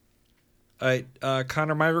All right,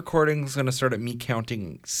 Connor, my recording's going to start at me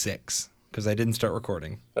counting 6 because I didn't start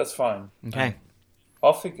recording. That's fine. Okay.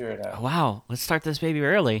 I'll figure it out. Wow, let's start this baby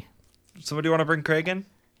early. Somebody want to bring Craig in?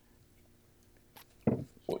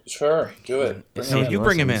 Sure, do it. Bring No, him in. you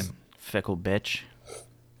bring him in. Fickle bitch.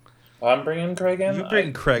 I'm bringing Craig in. You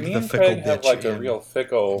bring Craig, me the and fickle Craig have bitch, like a in. real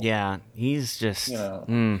fickle. Yeah, he's just... You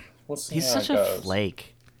know, we'll see he's how such it a goes.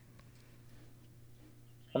 flake.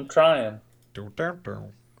 I'm trying. You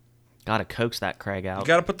Gotta coax that Craig out.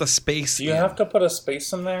 got to put the space Do you in. have to put a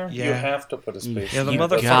space in there? Yeah. You have to put a space Yeah, in the there. You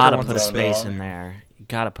motherfucker gotta wants put a to space wrong. in there. You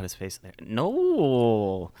gotta put a space in there.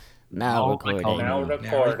 No. Now Now recording. recording. Now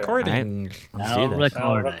Now recording. Let's Now do this.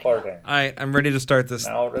 Now recording. recording. All right, I'm ready to start this.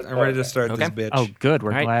 Now I'm ready to recording. start this Okay. bitch. Oh, good.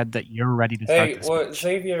 We're Right. glad that you're ready to start Hey, this. well, bitch.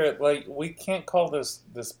 Xavier, like, we can't call this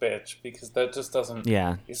bitch because that just doesn't.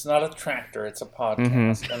 Yeah. It's not a tractor. It's a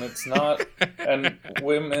podcast, and it's not. And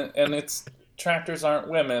women, and it's tractors aren't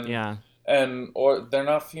women. Yeah. Or they're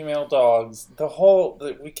not female dogs.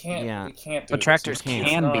 We can't Yeah. we can't do But this. tractors It's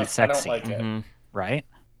can not- be I sexy. don't like it. Mhm. Right?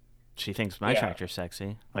 She thinks my Yeah. tractor's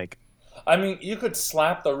sexy. Like, I mean, you could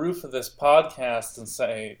slap the roof of this podcast and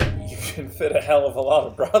say you can fit a hell of a lot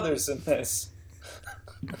of brothers in this.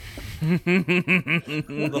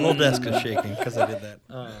 The whole desk is shaking because I did that.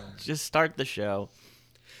 Just start the show.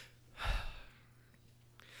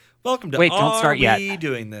 Welcome to Wait, don't Are start yet. We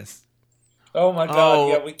Doing This? Oh my god! Oh.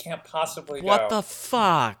 Yeah, we can't possibly What go. the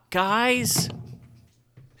fuck, guys?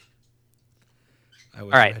 I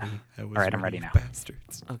was All right. ready. I was All right, I'm ready you now.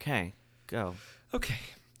 Bastards. Okay, go. Okay.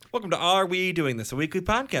 Welcome to Are We Doing This, a weekly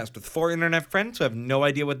podcast with 4 internet friends who have no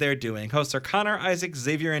idea what they're doing. Hosts are Connor, Isaac,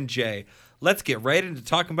 Xavier, and Jay. Let's get right into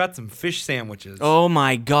talking about some fish sandwiches. Oh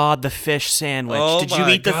my god, the fish sandwich. Oh Did you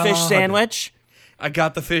my eat the fish God. sandwich? I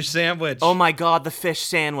got the fish sandwich. Oh my god, the fish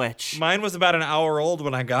sandwich. Mine was about an hour old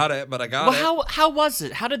when I got it, but I got Well, it. how was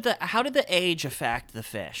it? How did the age affect the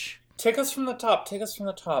fish? Take us from the top. Take us from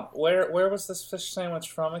the top. Where was this fish sandwich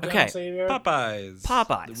from again, Okay. Xavier? Popeyes.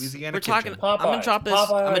 Popeyes. Louisiana We're talking. Kitchen. Popeyes. I'm gonna drop this.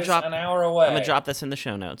 Popeyes, an hour away. I'm gonna drop this in the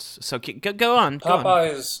show notes. So go on. Go on.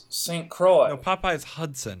 Popeyes St. Croix. No, Popeyes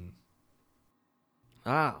Hudson.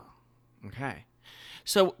 Oh, okay.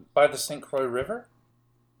 So By the St. Croix River?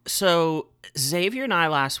 So Xavier and I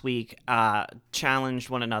last week challenged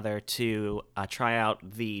one another to try out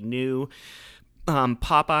the new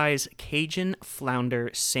Popeyes Cajun Flounder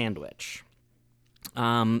Sandwich.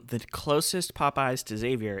 The closest Popeyes to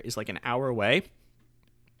Xavier is like an hour away,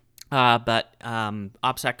 but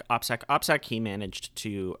OPSEC, he managed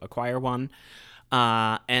to acquire one. So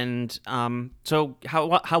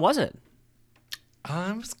how was it?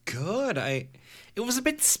 It was good. It was a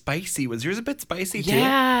bit spicy. Was yours a bit spicy too?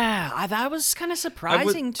 Yeah, that was kind of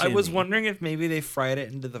surprising to I was me. wondering if maybe they fried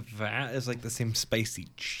it into the vat as like the same spicy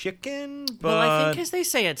chicken. But Well, I think as they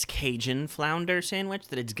say it's Cajun flounder sandwich,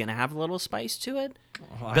 that it's gonna have a little spice to it.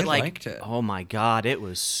 I But like, liked it. oh my god, it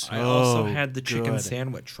was so I also had the chicken good.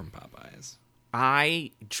 sandwich from Popeyes.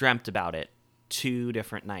 I dreamt about it 2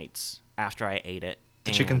 different nights after I ate it.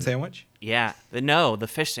 The chicken and- sandwich? Yeah, the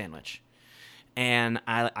fish sandwich, and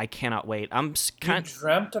I cannot wait. I'm You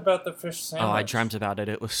dreamt about the fish sandwich? Oh, I dreamt about it.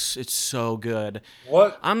 It's so good.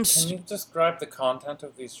 What? I'm Can you describe the content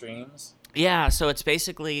of these dreams? Yeah, so it's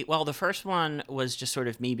basically, well, the first one was just sort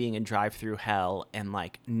of me being in drive-through hell and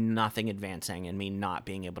like nothing advancing and me not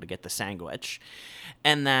being able to get the sandwich.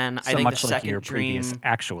 And then so I think much the like second your dream previous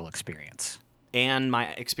actual experience. and my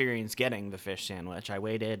experience getting the fish sandwich, I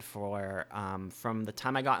waited for from the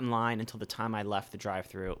time I got in line until the time I left the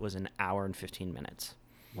drive-through, it was an hour and 15 minutes.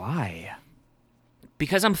 Why?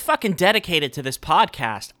 Because I'm fucking dedicated to this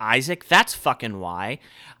podcast, Isaac. That's fucking why.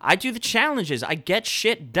 I do the challenges. I get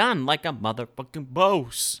shit done like a motherfucking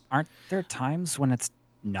boss. Aren't there times when it's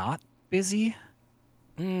not busy?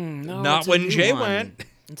 No, Not it's a when new Jay one. went.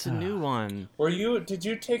 It's a new one. Did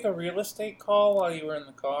you take a real estate call while you were in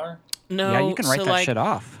the car? No, Yeah, you can write so that like, shit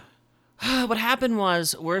off. What happened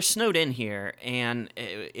was we're snowed in here, and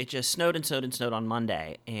it just snowed and snowed and snowed on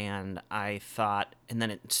Monday, and I thought, and then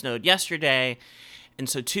it snowed yesterday, and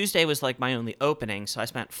so Tuesday was like my only opening, so I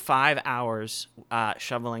spent 5 hours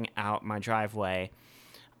shoveling out my driveway,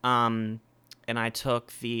 and I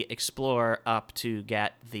took the Explorer up to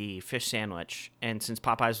get the fish sandwich, and since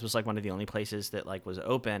Popeyes was like one of the only places that like was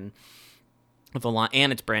open, with the line,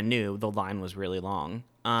 and it's brand new, the line was really long.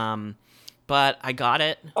 But I got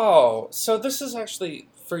it. Oh, so this is actually,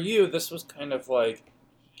 for you, this was kind of like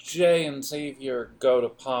Jay and Xavier go to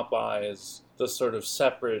Popeyes, the sort of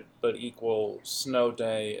separate but equal snow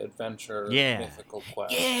day adventure mythical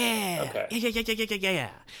quest. Yeah. Okay. Yeah.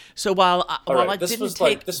 So while All right. I This didn't was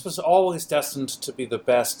take, this was always destined to be the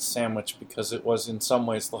best sandwich because it was in some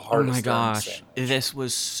ways the oh hardest. my gosh,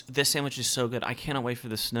 sandwich. this sandwich is so good. I cannot wait for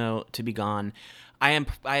the snow to be gone. I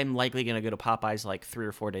am likely going to go to Popeyes like 3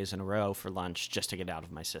 or 4 days in a row for lunch just to get it out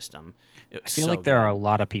of my system. I feel like there are a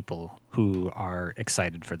lot of people who are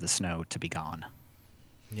excited for the snow to be gone.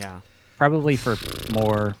 Yeah. Probably for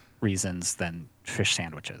more reasons than fish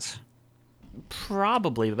sandwiches.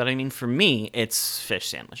 Probably, but I mean, for me, it's fish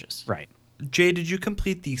sandwiches. Right. Jay, did you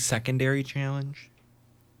complete the secondary challenge?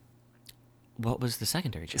 What was the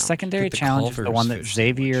secondary The challenge? secondary The challenge is the Culver's one that fish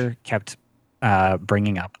Xavier kept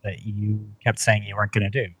bringing up that you kept saying you weren't going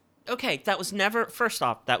to do. Okay, that was never. First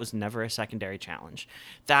off, that was never a secondary challenge.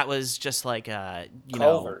 That was just like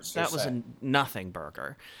Culver's, that you're was a saying. nothing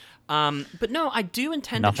burger. But no, I do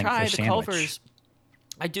intend Nothing to try fish the sandwich. Culver's.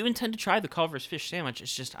 I do intend to try the Culver's fish sandwich.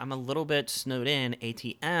 It's just I'm a little bit snowed in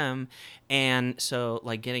ATM, and so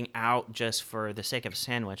like getting out just for the sake of a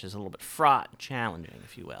sandwich is a little bit fraught, challenging,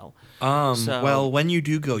 if you will. So- Well, when you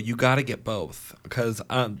do go, you got to get both because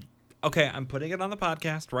okay, I'm putting it on the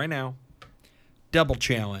podcast right now. Double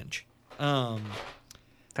challenge.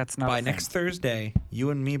 That's not By a thing. next Thursday, you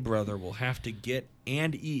and me, brother, will have to get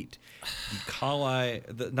and eat the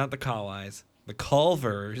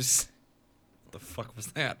Culver's. What the fuck was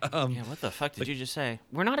that? Yeah, what the fuck did you just say?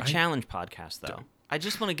 We're not a challenge podcast, though. I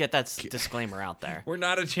just want to get that disclaimer out there. We're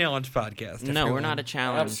not a challenge podcast. No, we're everyone. not a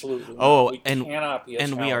challenge. Absolutely. Oh, we and cannot be a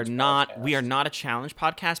and we are challenge not podcast. we are not a challenge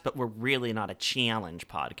podcast, but we're really not a challenge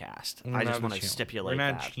podcast. We're I not just a want to challenge. stipulate We're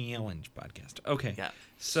not that. a challenge podcast. Okay. Yeah.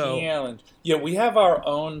 So challenge. Yeah, we have our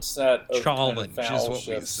own set of kind Challenge of is foul what we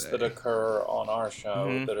shifts say. that occur on our show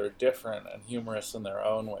Mhm. that are different and humorous in their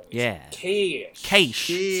own ways. Yeah. Cash. Cash.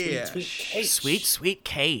 Yeah. Sweet, sweet cash. Sweet, sweet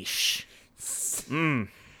cash. Mmm.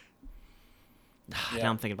 Yeah. Now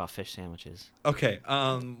I'm thinking about fish sandwiches. okay.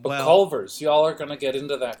 But Well, Culver's, y'all are gonna get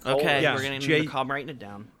into that. Culver's. Okay, Yeah, we're gonna Jay- I'm writing it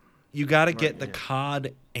down. you got to get the here.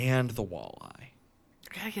 cod and the walleye.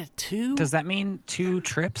 I gotta get 2. Does that mean 2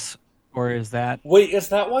 trips? Or is that... Wait, is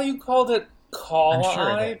that why you called it I'm sure it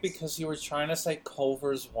Call-Eye? is. Because you were trying to say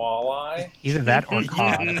Culver's Walleye? Either that or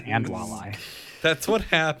cod and walleye. That's what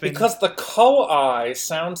happened. Because the Co-Eye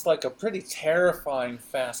sounds like a pretty terrifying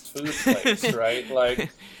fast food place, right?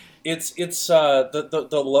 Like, it's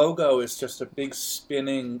the logo is just a big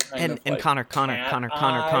spinning kind of and like Connor, cat eye,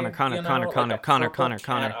 you know, like a purple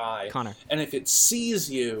cat eye. Connor. And if it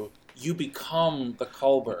sees you, you become the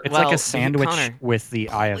Culver. It's Well, like a sandwich Connor, with the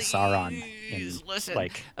Eye of Sauron in, Please listen.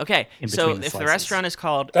 like, Okay, in so between the if the slices. restaurant is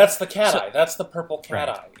called That's the cat So- eye. That's the purple cat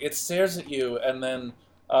Right. eye. It stares at you, and then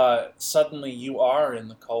suddenly you are in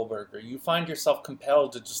the Culburger. You find yourself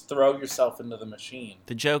compelled to just throw yourself into the machine.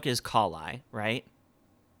 the joke is Call-Eye, right?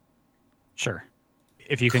 sure.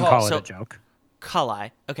 If you can Call- call it so- a joke.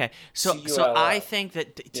 Call-Eye. Okay, so C-U-L-I. I think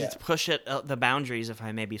that to Yeah. push it the boundaries, if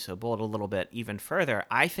I may be so bold, a little bit even further,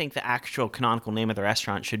 I think the actual canonical name of the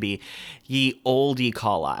restaurant should be Ye Oldie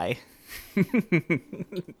Call-Eye.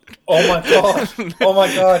 Oh my god! Oh my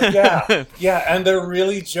god! Yeah, yeah, and they're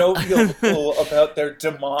really jovial about their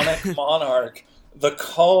demonic monarch, the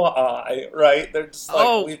Call-Eye, right? They're just like,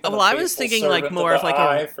 Oh, we've been well, a I was faithful thinking, like, servant more of of, the like,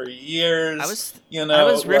 a- eye for years. I was- you know, I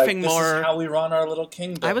was like, riffing this more- is how we run our little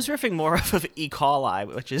kingdom. I was riffing more off of E.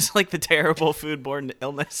 coli, which is like the terrible foodborne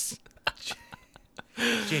illness.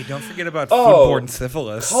 Jay, don't forget about Oh, foodborne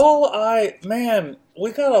syphilis. Call-Eye, man, we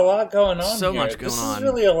got a lot going on So here. much going this on. is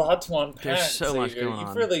really a lot to unpack. There's so much Xavier. going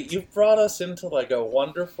on. You've brought us into like a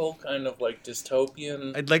wonderful kind of like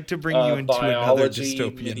dystopian I'd like to bring you into another biology,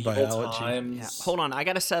 dystopian medieval biology. times. Yeah, hold on, I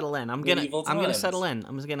gotta settle in. I'm gonna Medieval I'm gonna times. settle in.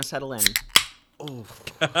 I'm just gonna settle in. All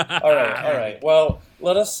right. Well,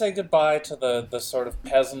 let us say goodbye to the sort of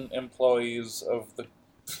peasant employees of the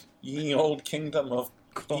ye old kingdom of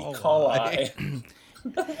E. coli.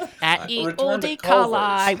 At E. Return to Oldie Culver's.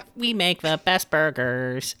 Coli, we make the best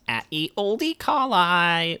burgers. At E. Oldie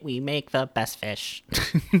Coli, we make the best fish.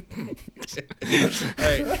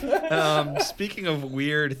 Right. Speaking of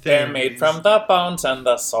weird things, They're made from the bones and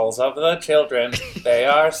the souls of the children. They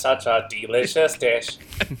are such a delicious dish.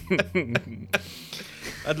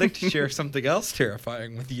 I'd like to share something else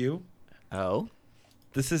terrifying with you. Oh?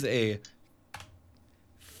 This is a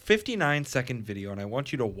 59-second video, and I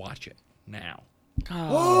want you to watch it now.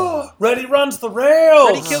 Ready runs the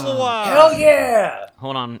rails. Ready, Kilowatt. Hell yeah!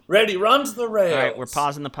 Hold on. Ready runs the rails. All right, we're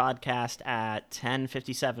pausing the podcast at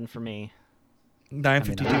 10:57 for me.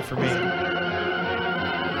 9:52 for me.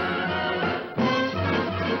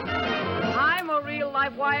 I'm a real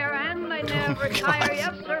life wire never tire.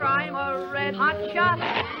 Yes, sir, I'm a red hot shot.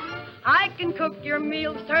 I can cook your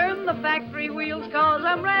meals, turn the factory wheels, 'cause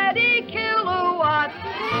I'm Ready Kilowatt.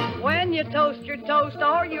 When you toast your toast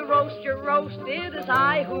or you roast your roast, it is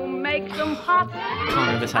I who makes them hot.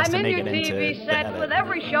 Connor, this has I'm to in make your it into TV the set edit. with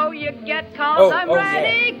every show you get, 'cause I'm yeah.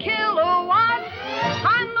 Ready Kilowatt.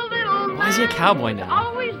 I'm the little Why is he a man cowboy who's now?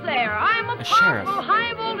 always there. I'm a sheriff. powerful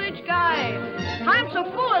high voltage guy. I'm so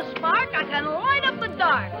full of spark I can light up the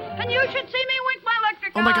dark. And you should see me wink my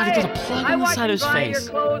electric Oh my God, he got a eye. plug I on the watch side you of his dry face.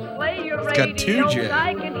 Your clothes, play your It's got two radios. J.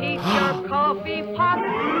 I can heat your coffee pot.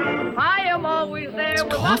 I am always there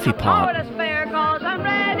with coffee lots of power pot. to spare, 'cause I'm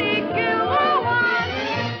Ready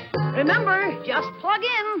Kilowatt. Remember, just plug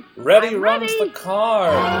in. Ready I'm runs ready. the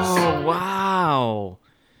cars. Oh, wow.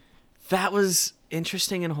 That was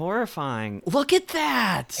interesting and horrifying. Look at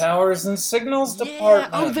that. Powers and Signals Yeah. Department.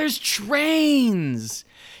 Oh, there's trains.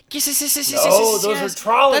 Yes. No, those are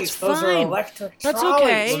trolleys. That's those fine. are electric That's trolleys.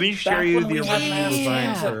 okay. Let me show Back you when the we had original mass design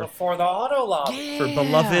transit for before the auto lobby. for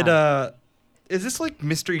beloved. Is this like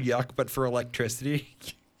Mr. Yuck but for electricity?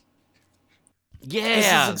 This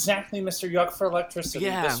Yeah. is exactly Mr. Yuck for electricity.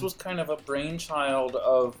 Yeah. This was kind of a brainchild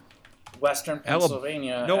of Western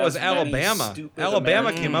Pennsylvania. No, it was as many Alabama. stupid Alabama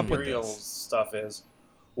American came up with imperial this. Stuff is.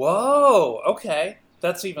 Whoa. Okay,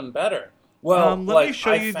 that's even better. Well, let me show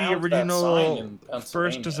I you the found that sign original in first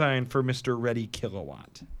Pennsylvania. design for Mr. Ready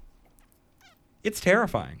Kilowatt. It's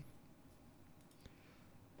terrifying.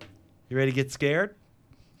 You ready to get scared?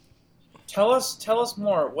 Tell us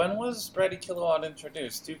more. When was Ready Kilowatt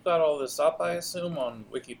introduced? You've got all this up, I assume, on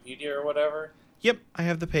Wikipedia or whatever. Yep, I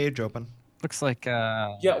have the page open. Looks like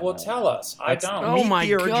Yeah, well, tell us. I don't. Oh Meet my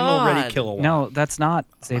the original God. Ready Kilowatt. no, that's not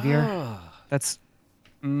Xavier. Ah. That's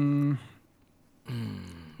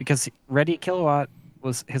because Ready Kilowatt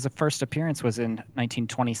was his first appearance was in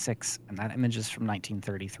 1926, and that image is from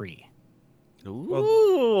 1933.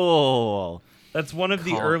 Ooh. That's one of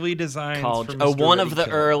the Called- early designs. Called, for oh, Mr. one Ready of the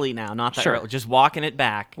Kilowatt. early now, not the Sure. early. Just walking it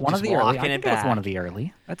back. One just of the early. walking I it think it was back. one of the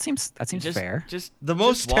early. That seems Just, fair. Just The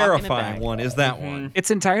most just walking it terrifying back. one is that one. It's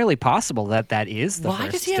entirely possible that that is the Why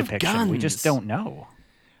first does he have depiction. We just guns? don't know.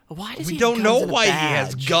 Why does We he don't have know guns and a why he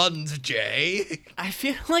has badge? guns, Jay. I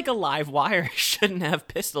feel like a live wire shouldn't have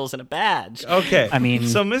pistols and a badge. Okay. I mean,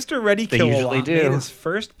 so Mr. Ready they Kilowatt usually made do. his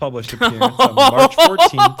first published appearance on March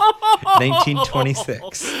 14th,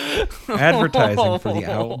 1926, advertising for the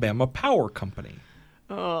Alabama Power Company.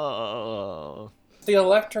 Oh. The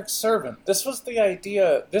electric servant. This was the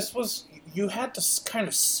idea. This was you had to kind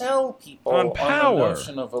of sell people On on power. the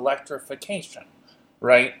notion of electrification,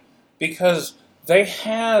 right? Because they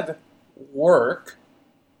had work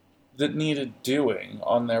that needed doing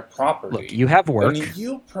on their property. Look, you have work, and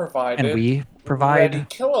you provided and we Ready provide.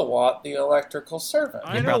 Kilowatt, the electrical servant.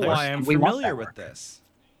 I know brothers. why I'm We want familiar that with work. this.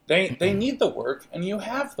 They need the work, and you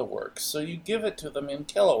have the work, so you give it to them in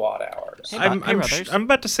kilowatt hours. Hey, I'm brothers. I'm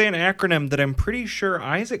about to say an acronym that I'm pretty sure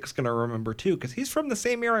Isaac's going to remember too, because he's from the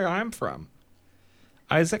same area I'm from.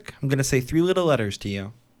 Isaac, I'm going to say 3 little letters to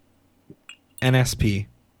you. NSP.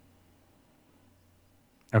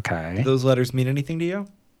 Okay. Do those letters mean anything to you?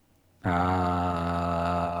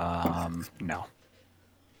 No.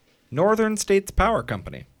 Northern States Power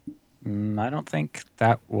Company. I don't think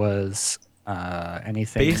that was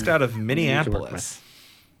anything. Based out of we need to work Minneapolis.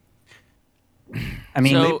 with. I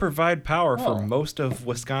mean, So- They provide power for Oh. most of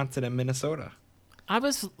Wisconsin and Minnesota. I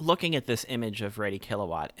was looking at this image of Ready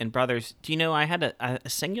Kilowatt, and brothers, do you know I had a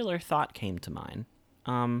singular thought came to mind.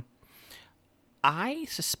 I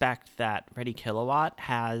suspect that Ready Kilowatt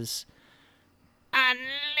has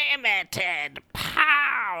unlimited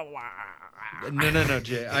power. No,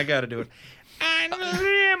 Jay. I got to do it.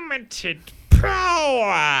 Unlimited power.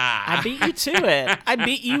 I beat you to it. I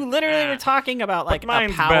beat you. Literally, were talking about like a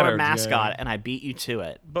mine's power better, mascot, Jay. and I beat you to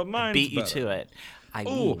it. But I mine's beat you better. to it. I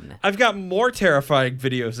Ooh, mean, I've got more terrifying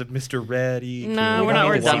videos of Mr. Ready. no, we're don't not. need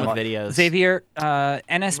We're to done see with one. videos. Xavier, We're done with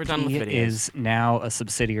NSP videos. is now a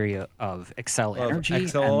subsidiary of Excel Of Energy,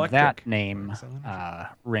 Excel and Electric. that name Excel Energy.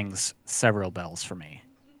 rings several bells for me.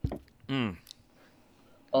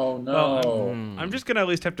 Oh no! Well, I'm just gonna at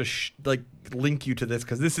least have to link you to this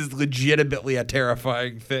because this is legitimately a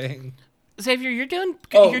terrifying thing. Xavier, you're doing.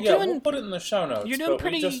 Oh you're yeah, doing. we'll put it in the show notes. you're doing but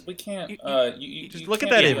pretty- We can't. You just you look at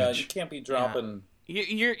can't that be, image. You can't be dropping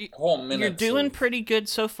You're whole minutes. you're doing of- pretty good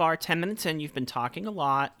so far. 10 minutes in, you've been talking a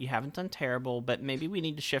lot. You haven't done terrible, but maybe we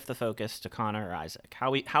need to shift the focus to Connor or Isaac.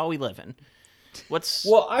 How are we living? What's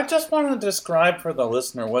Well, I just want to describe for the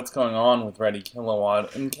listener what's going on with Ready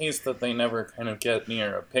Kilowatt in case that they never kind of get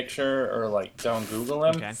near a picture or like don't Google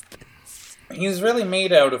him. okay? He's really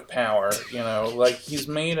made out of power, you know, like he's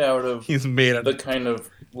made out of He's made the it. kind of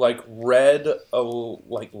like read a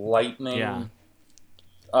like lightning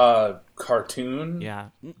cartoon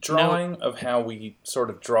drawing of how we sort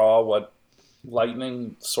of draw what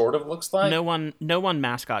lightning sort of looks like. No one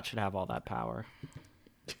mascot should have all that power.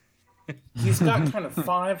 He's got kind of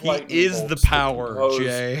 5 lightning He is the bolts that power, compose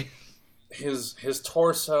Jay. His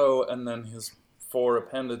torso and then his 4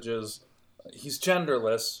 appendages. He's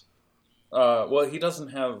genderless. Well, he doesn't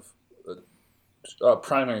have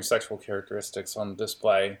primary sexual characteristics on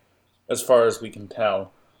display, as far as we can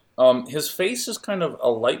tell. His face is kind of a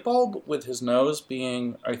light bulb, with his nose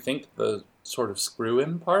being, I think, the sort of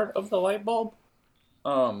screw-in part of the light bulb.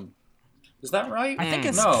 Is that right? I think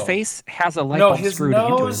his No. face has a light bulb his screwed into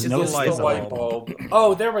nose his is nose. the light bulb.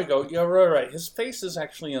 Oh, there we go. Yeah, right. His face is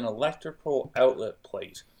actually an electrical outlet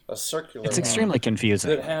plate, a circular It's one, extremely confusing.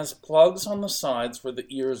 that has plugs on the sides where the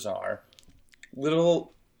ears are,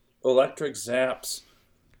 little electric zaps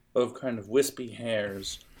of kind of wispy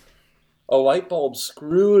hairs, a light bulb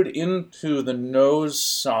screwed into the nose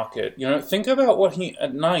socket. Think about what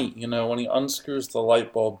at night, when he unscrews the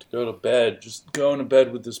light bulb to go to bed, just going to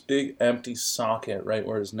bed with this big empty socket right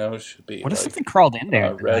where his nose should be. What if something crawled in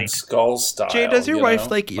there? Red Skull style. Jay, does your wife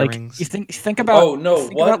like Like earrings? you think about? Oh, no,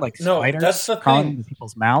 think what? about like No, spiders that's the crawling thing. into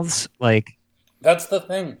people's mouths. Like That's the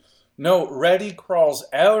thing. No, Reddy crawls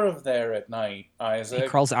out of there at night, Isaac. he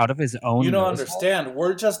crawls out of his own. You don't nose hole. understand.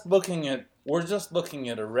 We're just looking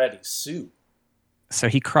at a Reddy suit. So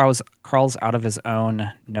he crawls out of his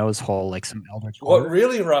own nose hole like some eldritch What horror.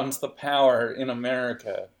 really runs the power in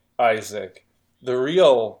America, Isaac, the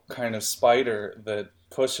real kind of spider that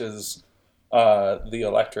pushes the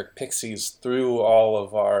electric pixies through all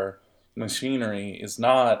of our machinery is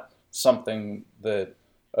not something that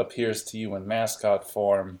appears to you in mascot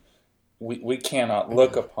form. We cannot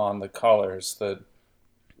look upon the colors that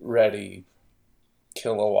Reddy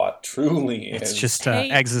Kilowatt truly is. It's just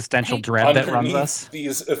Hey- existential hey, dread that runs underneath us.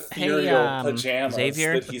 these ethereal Hey, pajamas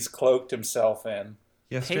Xavier? that he's cloaked himself in.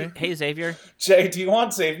 Yes, Hey, Jay? hey, Xavier. Jay, do you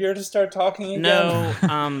want Xavier to start talking again? No,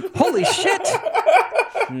 Holy shit!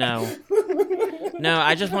 no.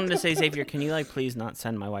 I just wanted to say, Xavier, can you please not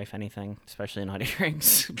send my wife anything, especially not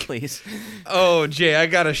earrings, please. Oh, Jay, I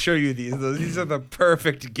gotta show you these. These are the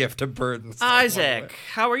perfect gift to birds. Isaac,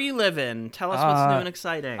 how are you living? Tell us what's new and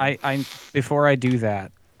exciting. I before I do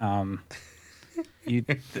that,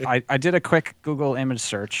 I did a quick Google image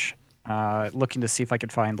search, looking to see if I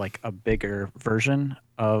could find a bigger version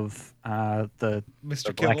of the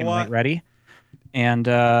Mr. black and Kilowatt. white Reddy, and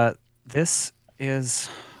this is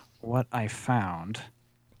what I found.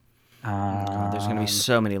 There's going to be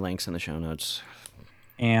so many links in the show notes.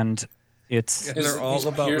 And it's Yeah. They're all these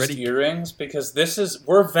about pierced Reddy- earrings, because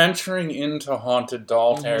we're venturing into haunted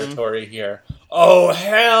doll territory here. Oh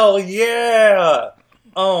hell yeah!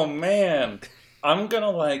 Oh man, I'm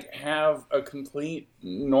gonna have a complete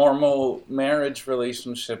normal marriage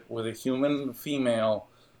relationship with a human female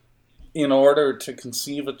in order to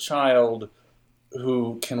conceive a child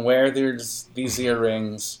who can wear these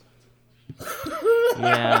earrings.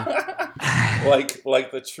 Yeah.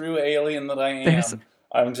 like the true alien that I am. There's-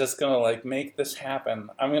 I'm just gonna make this happen.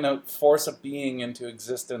 I'm gonna force a being into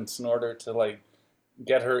existence in order to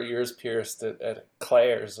get her ears pierced at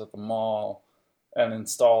Claire's at the mall and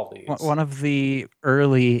install these. one of the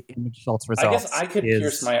early image results. I guess I could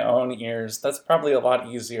pierce my own ears. That's probably a lot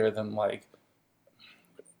easier than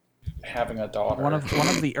having a daughter. One of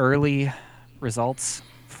the early results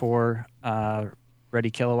for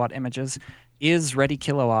Reddy Kilowatt images is Reddy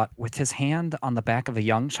Kilowatt with his hand on the back of a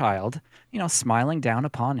young child, smiling down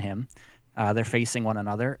upon him. They're facing one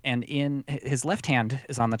another, and his left hand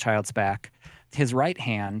is on the child's back. His right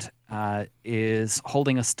hand is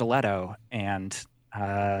holding a stiletto and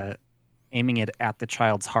aiming it at the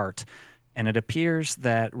child's heart. And it appears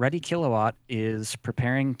that Reddy Kilowatt is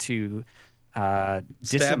preparing to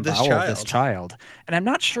disembowel this child. And I'm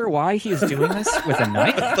not sure why he is doing this with a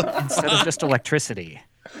knife instead of just electricity.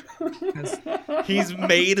 He's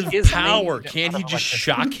made of He is power. made Can't out he of just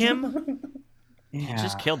shock him? Yeah,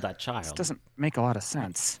 Just killed that this child. doesn't make a lot of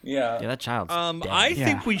sense. Yeah, Yeah. that child's dead. I Yeah.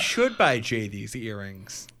 think we should buy Jay these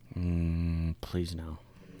earrings. Please no.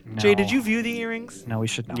 Jay, No. did you view the earrings? No, we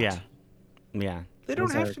should not. Yeah. They don't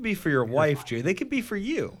Those have are- to be for your wife, Jay. They could be for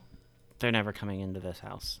you. They're never coming into this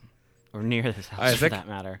house. Or near this house, for Isaac? that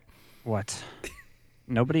matter. What?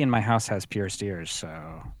 Nobody in my house has pierced ears, so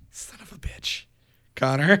Son of a bitch.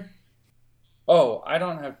 Connor? Oh, I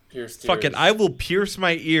don't have pierced ears. Fuck it. I will pierce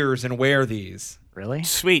my ears and wear these. Really?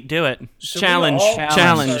 Sweet, do it. Should we Challenge, all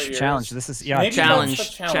challenge, cross our ears? Challenge. This is Maybe that's challenge, the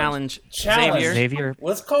challenge. Challenge. Xavier. Xavier.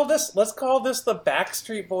 Let's call this the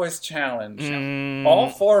Backstreet Boys challenge. All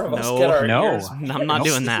four of us no, get our no. ears. I'm not Nope,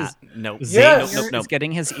 doing this that. is- Nope. Yes. Xavier Nope. is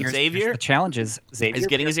getting his ears. Xavier The challenge is Xavier is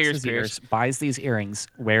getting his pierces ears pierced. buys these earrings,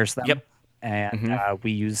 wears them. Yep. And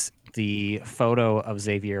we use the photo of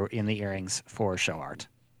Xavier in the earrings for show art.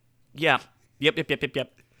 Yeah. Yep.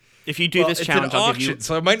 If you do this it's challenge, an I'll auction, give you.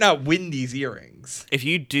 so I might not win these earrings. If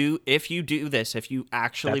you do this, if you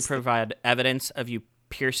actually That's the- provide evidence of you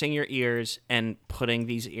piercing your ears and putting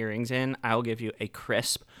these earrings in, I will give you a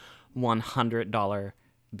crisp $100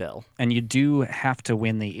 bill. And you do have to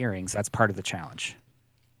win the earrings. That's part of the challenge.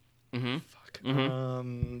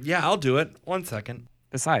 Yeah, I'll do it. 1 second.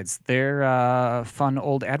 Besides, they're fun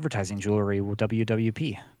old advertising jewelry with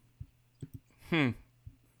WWP.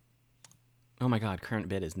 Oh my God! Current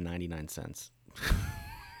bid is 99 cents.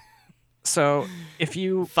 So if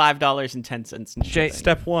you, $5.10 in Jay, shipping.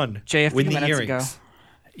 Step 1. Jay, a win few the minutes earrings. ago,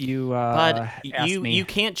 you But asked you me. you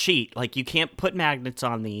can't cheat. Like you can't put magnets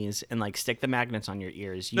on these and like stick the magnets on your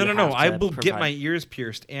ears. You No. have I to will get provide- my ears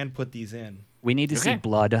pierced and put these in. We need to see Okay.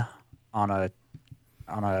 blood on a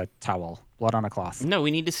towel, blood on a cloth. No,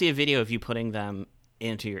 we need to see a video of you putting them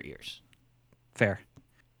into your ears. Fair.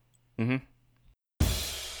 Mm-hmm.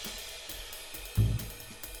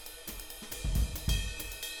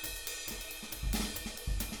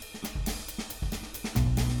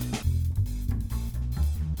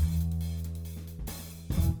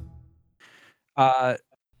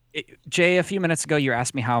 Jay, a few minutes ago, you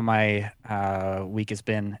asked me how my week has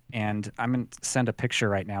been, and I'm going to send a picture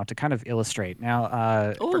right now to kind of illustrate.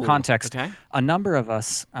 Now, for Ooh, context, okay. a number of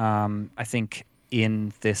us, I think,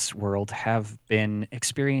 in this world have been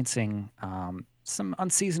experiencing some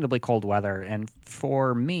unseasonably cold weather. And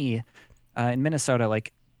for me, in Minnesota,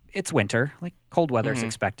 like, it's winter, like, cold weather is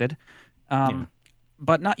expected,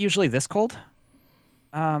 but not usually this cold.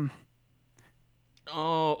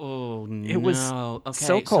 Oh no! It was okay,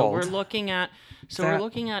 so So cold we're looking at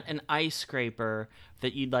an ice scraper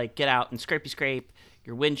that you'd like get out and scrape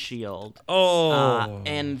your windshield. Oh.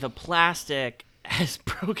 And the plastic has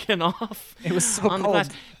broken off. It was so on the cold glass.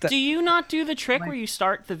 that- Do you not do the trick where you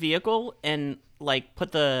start the vehicle and like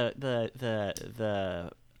put the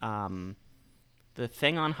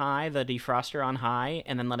thing on high, the defroster on high,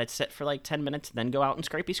 and then let it sit for like 10 minutes, then go out and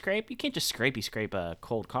scrape? You can't just scrape a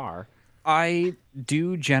cold car. I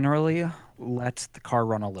do generally let the car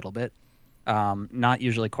run a little bit, not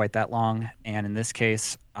usually quite that long. And in this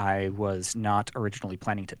case, I was not originally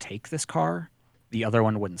planning to take this car. The other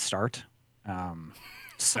one wouldn't start.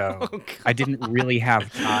 So I didn't really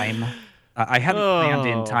have time. I hadn't planned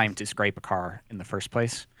in time to scrape a car in the first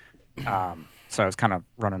place. So I was kind of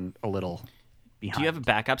running a little behind. Do you have a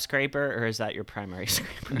backup scraper, or is that your primary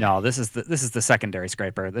scraper? No, this is the secondary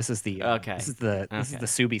scraper. This is the Okay. This is the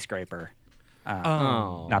Subi scraper.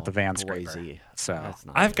 Oh, Not the van scraper. Boise. So That's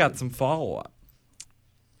not I've got some follow-up.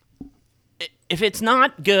 If it's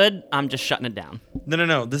not good, I'm just shutting it down.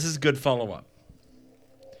 No. This is good follow-up.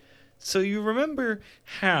 So you remember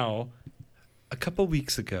how a couple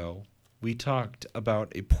weeks ago we talked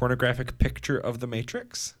about a pornographic picture of the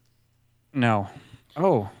Matrix? no.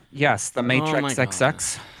 Oh yes, the Matrix my God.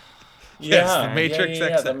 XX. Yes, the Matrix yeah,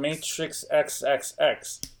 XX. the Matrix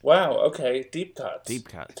XXX. Wow, okay, deep cuts. Deep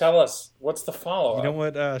cuts. Tell us, what's the follow-up? You know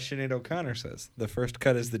what Sinead O'Connor says? The first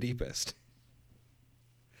cut is the deepest.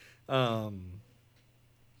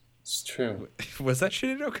 It's true. Was that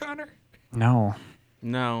Sinead O'Connor? No.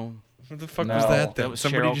 No. What the fuck No. was that then? That was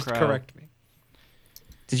Somebody Sheryl just Crow. correct me.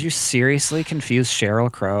 Did you seriously confuse Sheryl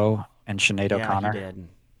Crow and Sinead O'Connor? Yeah,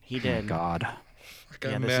 he did. God. Fuck,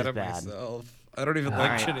 I'm Yeah, this mad is at bad. myself. I don't even like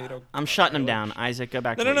Alright. Sinead O'Connor. I'm shutting him down. Isaac, go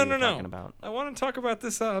back to what you were talking about. I want to talk about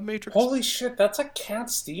this Matrix. Holy shit, that's a Cat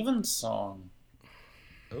Stevens song.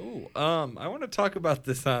 Oh, I want to talk about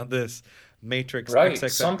this this Matrix Right.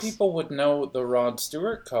 XXX. Some people would know the Rod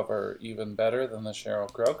Stewart cover even better than the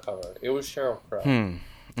Sheryl Crow cover. It was Sheryl Crow.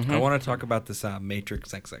 I want to talk about this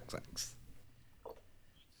Matrix XXX.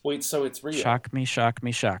 Wait, so it's real? Shock me, shock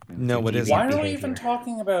me, shock me. No, it isn't. Why are we Behavior. even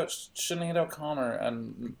talking about Sinead O'Connor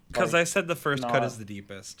and? Because I said the first cut not- is the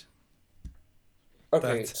deepest. Okay,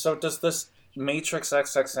 that's- so does this Matrix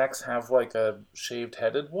XXX have like a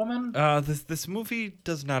shaved-headed woman? This movie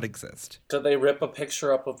does not exist. Do they rip a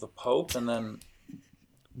picture up of the Pope and then?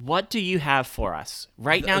 What do you have for us?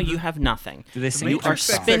 Right now, you have nothing. Do they sing You the are Matrix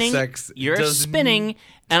song? spinning. XXX You're does spinning,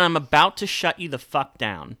 and I'm about to shut you the fuck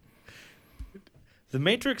down. The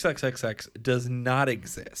Matrix XXX does not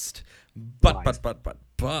exist. But Lies.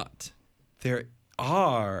 but there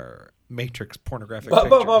are Matrix pornographic But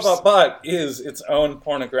pictures. is its own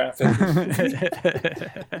pornographic.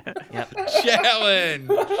 Yep. Challenge.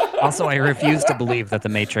 Also, I refuse to believe that the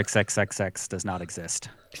Matrix XXX does not exist.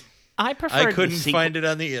 I preferred I couldn't the sequel. find it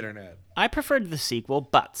on the internet. I preferred the sequel,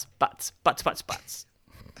 butts.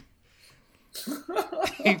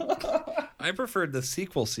 I preferred the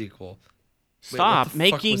sequel. Stop what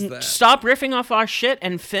the fuck was that? stop riffing off our shit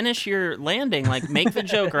and finish your landing. Like, make the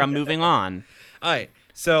joke or I'm moving on. All right.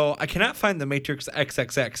 So I cannot find the Matrix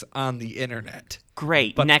XXX on the internet.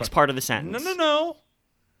 Great. But- Next but- part of the sentence. No.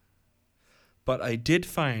 But I did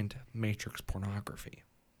find Matrix pornography.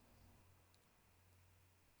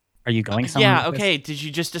 Are you going somewhere? Yeah, with this? okay. Did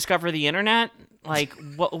you just discover the internet? Like,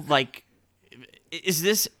 what, like, is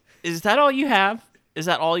that all you have? Is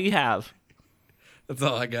that all you have? That's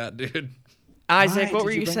all I got, dude. Isaac, Why what did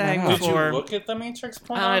were you you bring saying that up? Did you before? look at the Matrix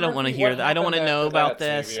pornography? I don't want to hear What that. I don't want to happened know after about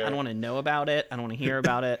that, this. Xavier? I don't want to know about it. I don't want to hear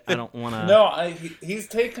about it. I don't want to. No, he's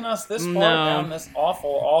taken us this far No. down this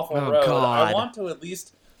awful Oh, road. God. I want to at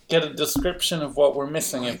least get a description of what we're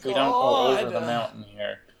missing if we don't go over the mountain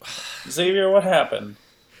here. Xavier, what happened?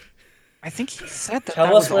 I think he said that. Tell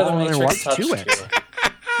that us was where the all there Matrix was touched to it. you.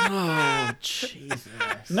 Oh, Jesus.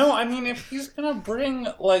 No, I mean, if he's gonna bring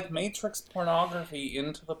like Matrix pornography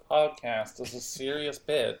into the podcast as a serious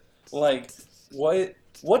bit, like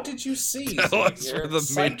what did you see? Tell us Xavier? where the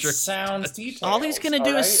Sights, Matrix sounds, details. All he's gonna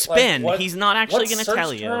do all is right? spin. Like, He's not actually gonna what tell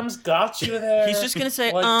search you. terms got you there? He's just gonna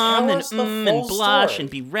say Like, tell and us the and full blush story. and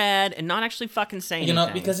be red and not actually fucking say anything. You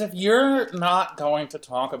know, because if you're not going to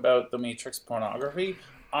talk about the Matrix pornography,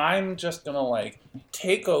 I'm just gonna like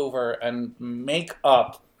take over and make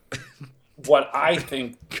up what I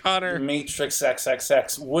think Connor, Matrix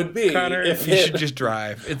XXX would be. Connor, if you it should just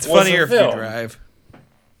drive. It's was a funnier if you film. drive.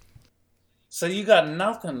 So you got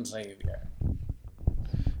nothing, Xavier.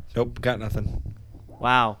 Nope, got nothing.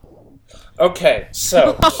 wow. Okay,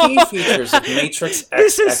 so key features of Matrix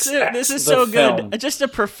XXX. This is the so film. good. Just a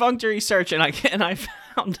perfunctory search, and I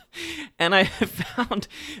found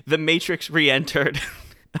the Matrix re-entered.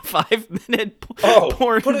 A 5-minute Oh,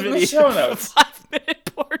 porn put it in video. the show notes. A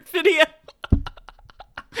 5-minute porn video.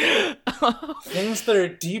 Things that are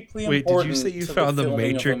deeply Wait, did you important. say you to found the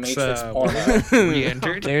filming of a Matrix, porno.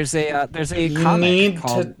 re-entered? There's a You comic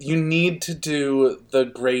called need to do the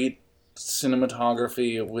great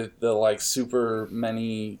cinematography with the like super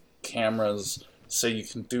many cameras, so you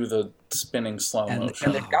can do the spinning slow and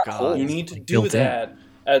motion. they've got God. holes You need to like, do built in. that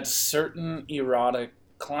at certain erotic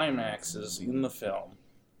climaxes in the film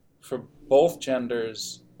for both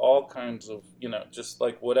genders, all kinds of, you know, just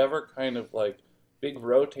like whatever kind of like big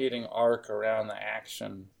rotating arc around the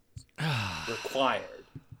action required.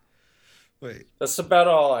 Wait, That's about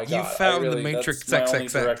all I got. You found the that's Matrix my only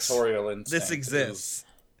XXX. directorial instinct. this exists.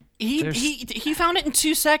 He found it in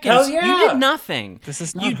 2 seconds. Hell yeah! You did nothing. This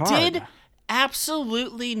is not You hard. did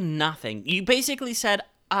absolutely nothing. You basically said,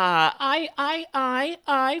 I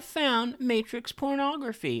found Matrix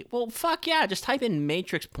pornography. Well, fuck yeah, just type in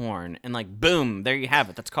Matrix porn and like boom, there you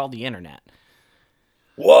have it. That's called the internet.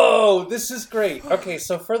 Whoa, this is great. Okay,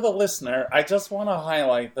 so for the listener, I just want to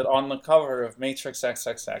highlight that on the cover of Matrix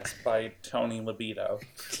XXX by Tony Libido,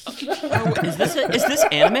 Is this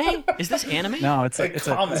anime? Is this anime? No, it's a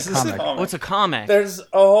comic. it's a comic. Oh, it's a comic. There's a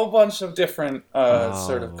whole bunch of different Oh,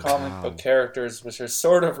 sort of comic book characters, which are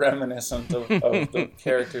sort of reminiscent of the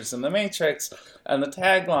characters in the Matrix, and the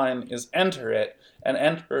tagline is "Enter it," and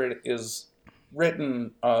 "Enter it" is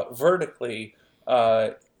written vertically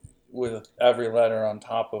with every letter on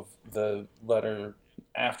top of the letter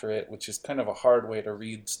after it, which is kind of a hard way to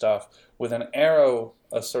read stuff, with an arrow,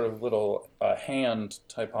 a sort of little hand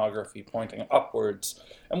typography pointing upwards.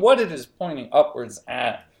 And what it is pointing upwards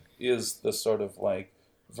at is the sort of like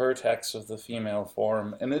vertex of the female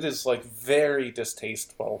form, and it is like very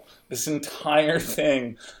distasteful. This entire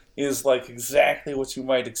thing is like exactly what you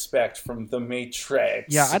might expect from the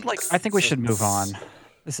Matrix. Yeah, I think we should move on.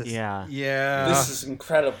 This is Yeah. Yeah. This is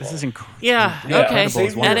incredible. This is Yeah, Yeah, okay.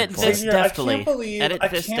 Xavier, Edit this Xavier, deftly. I can't believe, Edit I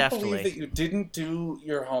this can't deftly. believe that you didn't do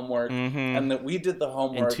your homework Mhm. and that we did the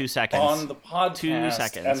homework 2 seconds. on the podcast 2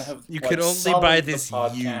 seconds. and have You like, could only sullied buy the this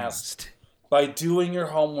podcast used. by doing your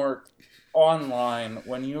homework online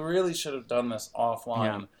when you really should have done this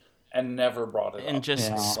offline and never brought it up. And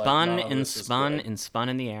just Yeah. spun Like, none of and this is spun good. and spun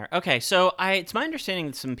in the air. Okay, so it's my understanding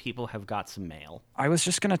that some people have got some mail. I was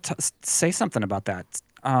just gonna say something about that.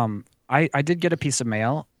 I did get a piece of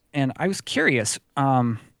mail, and I was curious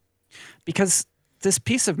because this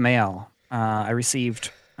piece of mail I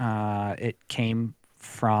received, it came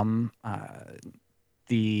from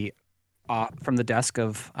the desk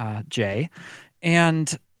of Jay,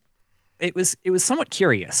 and it was somewhat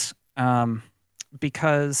curious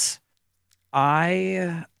because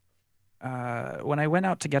I when I went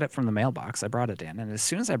out to get it from the mailbox, I brought it in, and as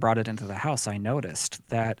soon as I brought it into the house, I noticed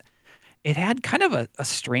that it had kind of a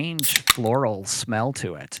strange floral smell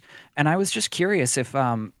to it, and I was just curious if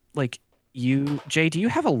like Jay, do you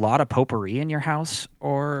have a lot of potpourri in your house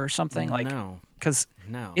or something? Like, No. because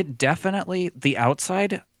No. it definitely, the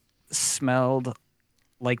outside smelled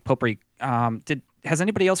like potpourri. Has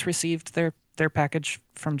anybody else received their package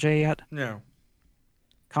from Jay yet? No.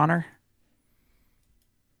 Connor?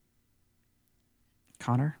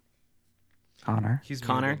 He's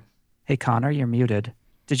Connor? muted. Hey, Connor, you're muted.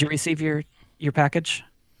 Did you receive your package?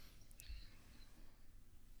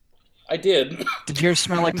 I did. Did yours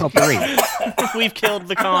smell like potpourri? We've killed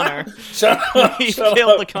the Connor. Shut up. We've shut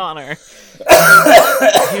killed up. the Connor.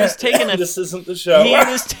 He was taking a This isn't the show. He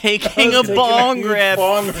was taking a taking a bong huge rip.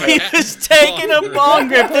 bong rip. He was taking a bong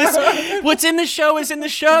rip. What's in the show is in the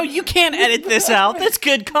show. You can't edit this out. That's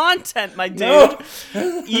good content, my dude. No.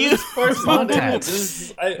 You Content. This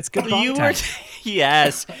is- It's good you were content.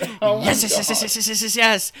 yes. Oh my Yes, yes, yes, yes, yes, yes, yes,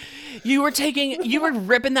 yes. You were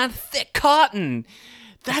ripping that thick cotton.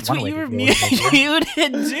 That's one what way you to were deal with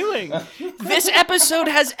it, muted doing. This episode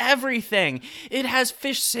has everything. It has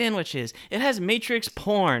fish sandwiches. It has Matrix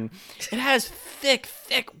porn. It has thick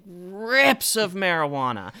rips of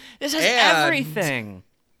marijuana. This has And- everything.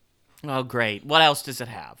 Oh, great. What else does it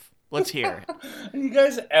have? Let's hear it. Are you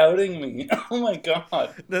guys outing me? Oh my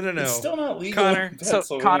god. No. It's still not legal Connor. in So,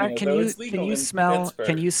 Pennsylvania, Connor, though. can It's legal in smell Pittsburgh.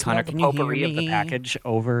 Connor, the can you hear potpourri of the me? package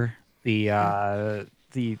over the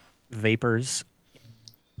vapors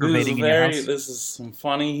This pervading in your house? This is some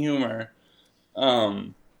funny humor.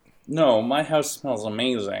 No, my house smells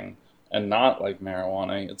amazing and not like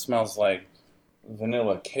marijuana. It smells like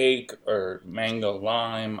vanilla cake or mango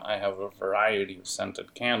lime. I have a variety of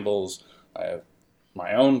scented candles. I have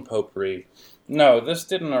my own potpourri. No, this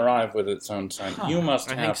didn't arrive with its own scent. You must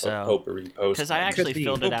I have think a so. potpourri post. Because I actually be.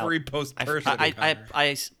 filled it out. Potpourri post I, person.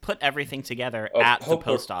 I put everything together at the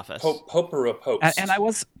post office. Potpourri post. And I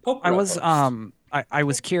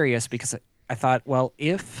was curious because I thought, well,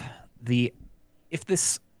 if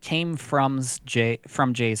this came from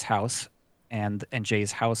Jay's house, and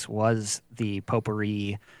Jay's house was the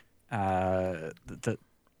potpourri,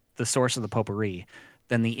 the source of the potpourri,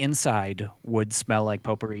 then the inside would smell like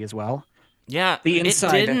potpourri as well. Yeah, The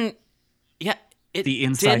inside- It didn't. Yeah, it The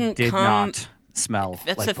inside didn't did come, not smell.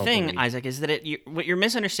 That's like the thing, potpourri. Isaac, is that what you're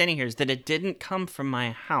misunderstanding here is that it didn't come from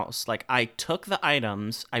my house. Like, I took the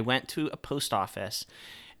items, I went to a post office,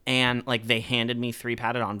 and like they handed me 3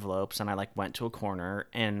 padded envelopes, and I like went to a corner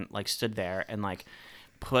and like stood there and like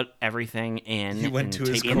put everything in. You went and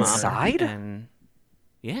to his taped them up, Inside? and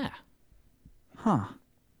yeah, Huh.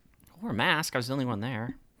 I wore a mask. I was the only one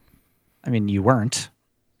there. I mean, you weren't,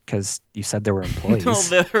 because you said there were employees. No,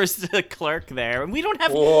 there was the clerk there, and we don't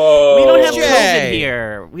have Whoa. we don't have Jay. COVID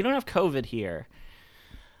here. We don't have COVID here.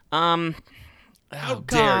 How Oh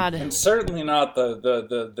dare God. And certainly not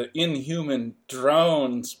the inhuman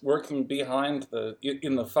drones working behind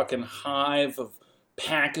in the fucking hive of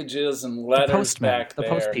packages and letters postmen, back the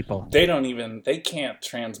there. post people. They can't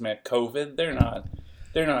transmit COVID. They're not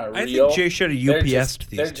I real. think Jay should have They're UPS'd just-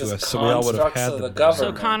 these they're to just us, so we all would have constructs had of them. the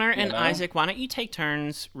government. So Connor you and know? Isaac, why don't you take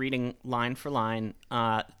turns reading line for line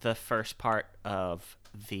the first part of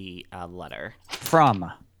the letter?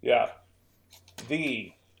 From Yeah.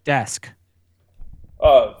 The desk,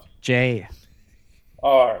 of J,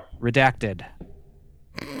 our redacted,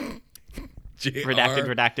 Redacted.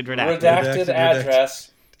 redacted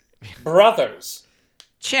address, brothers,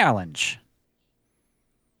 challenge,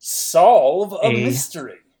 solve a A.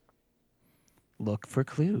 mystery, look for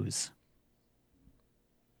clues,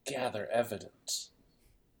 gather evidence,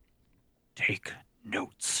 take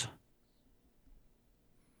notes,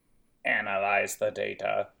 analyze the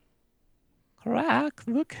data. crack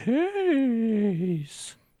the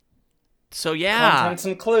case. So yeah, Contents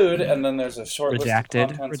include, and then there's a short Redacted,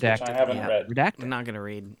 list of contents redacted, which I haven't yeah. read. I'm Redacted. not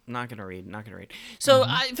gonna read. So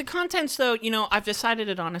the contents, though, I've decided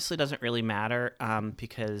it honestly doesn't really matter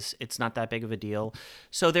because it's not that big of a deal.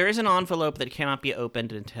 So there is an envelope that cannot be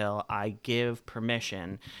opened until I give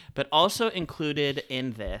permission. But also included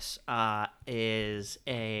in this is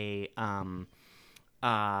a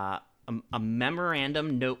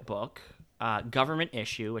memorandum notebook. Government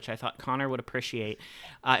issue, which I thought Connor would appreciate.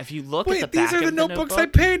 If you look at the Wait, these back are the of the notebooks notebook,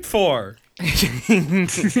 I paid for.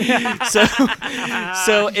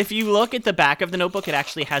 so if you look at the back of the notebook, it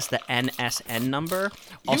actually has the NSN number,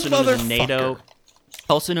 also known as the NATO, motherfucker.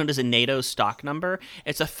 also known as a NATO stock number.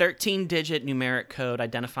 It's a 13-digit numeric code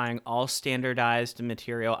identifying all standardized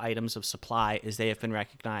material items of supply as they have been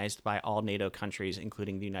recognized by all NATO countries,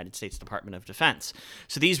 including the United States Department of Defense.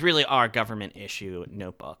 So these really are government-issue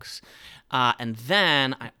notebooks. And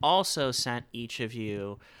then I also sent each of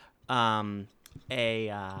you a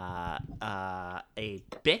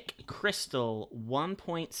Bic Crystal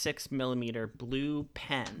 1.6 millimeter blue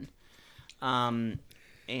pen. I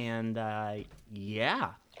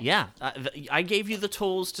gave you the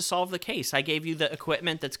tools to solve the case. I gave you the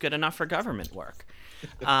equipment that's good enough for government work.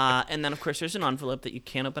 And then, of course, there's an envelope that you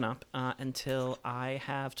can't open up until I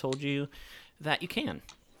have told you that you can.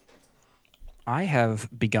 I have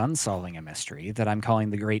begun solving a mystery that I'm calling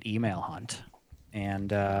the Great Email Hunt. And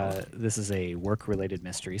this is a work-related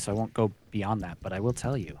mystery, so I won't go beyond that, but I will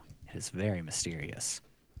tell you, it is very mysterious.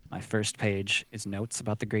 My first page is notes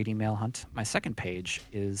about the Great Email Hunt. My second page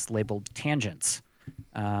is labeled tangents,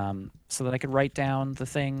 so that I could write down the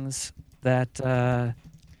things that the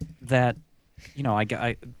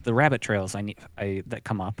rabbit trails that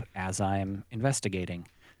come up as I'm investigating.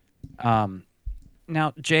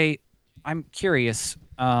 Now, Jay, I'm curious.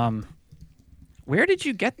 Where did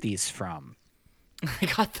you get these from? I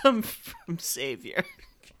got them from Xavier.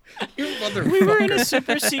 You motherfucker. We were in a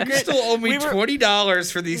super secret. You still owe me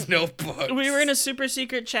 $20 for these notebooks. We were in a super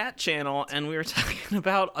secret chat channel, and we were talking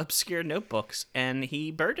about obscure notebooks, and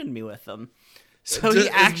he burdened me with them. So he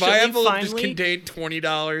actually my envelope finally just contained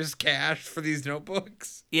 $20 cash for these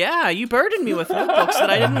notebooks. Yeah, you burdened me with notebooks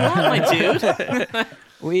that I didn't want, my dude.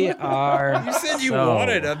 We are. You said you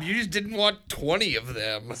wanted them. You just didn't want 20 of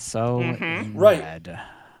them. So Right.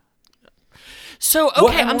 So okay, well,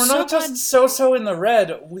 and I'm we're so not glad. just so in the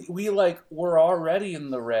red. We were already in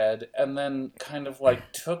the red, and then kind of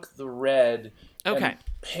like took the red Okay. and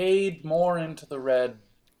paid more into the red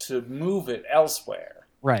to move it elsewhere.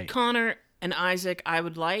 Right. Connor and Isaac,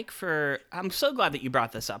 I'm so glad that you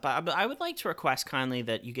brought this up. I would like to request kindly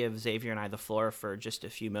that you give Xavier and I the floor for just a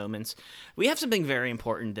few moments. We have something very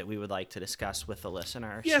important that we would like to discuss with the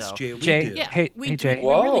listener. Yes, so. Jay, we Jay, do. Yeah, Hey, we hey, do. Jay. We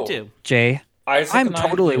really Whoa. do. Jay, Isaac I'm and I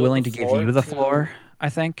totally yield willing the to give floor you the to- floor, I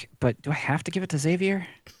think, but do I have to give it to Xavier?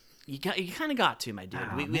 You kind of got to, my dude.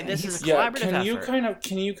 man, This is a Yeah, collaborative can effort. you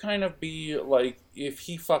kind of be like, if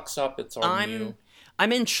he fucks up, it's on you.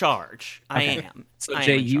 I'm in charge. I am. So, I am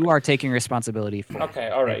Jay, in you charge. are taking responsibility for Okay,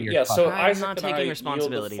 all right, your yeah. So fuck. I'm Isaac not and I taking yield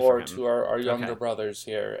responsibility the floor for him. to our younger Okay. brothers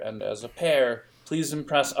here, and as a pair, please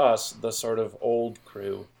impress us, the sort of old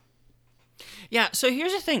crew. Yeah, so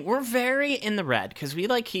here's the thing. We're very in the red because we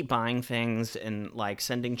keep buying things and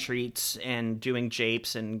sending treats and doing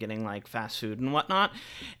japes and getting fast food and whatnot.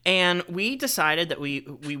 And we decided that we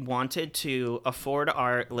wanted to afford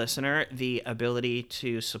our listener the ability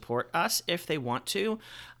to support us if they want to.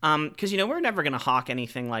 Because, we're never going to hawk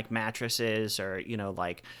anything like mattresses or,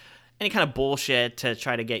 any kind of bullshit to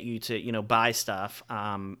try to get you to, buy stuff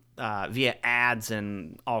via ads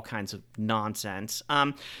and all kinds of nonsense.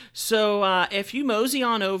 So if you mosey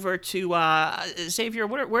on over to Xavier,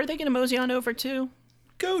 where are they going to mosey on over to?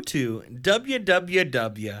 Go to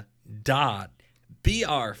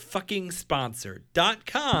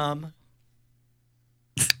www.brfuckingsponsor.com.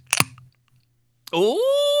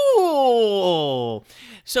 Oh,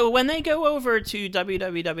 so when they go over to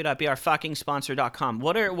www.brfuckingsponsor.com,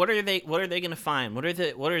 what are they going to find? What are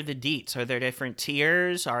the deets? Are there different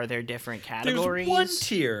tiers? Are there different categories? There's one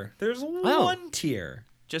tier. There's one tier.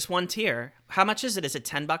 Just one tier. How much is it? Is it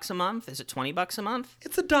 $10 a month? Is it $20 a month?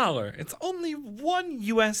 It's $1. It's only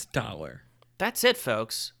 $1. That's it,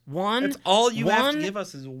 folks. That's all you have to give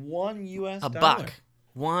us is $1. A buck.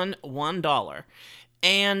 $1.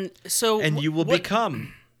 And so And you will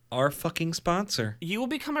become our fucking sponsor. You will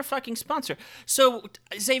become our fucking sponsor. So,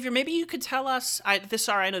 Xavier, maybe you could tell us. I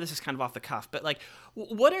know this is kind of off the cuff, but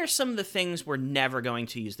what are some of the things we're never going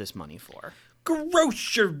to use this money for?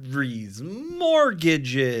 Groceries,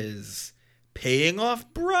 mortgages, paying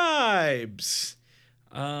off bribes,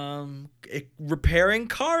 repairing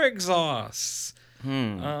car exhausts.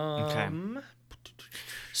 Okay.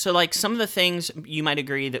 So, some of the things you might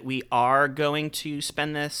agree that we are going to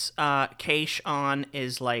spend this cash on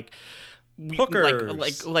is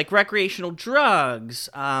Hookers. like recreational drugs,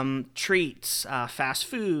 treats, fast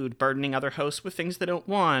food, burdening other hosts with things they don't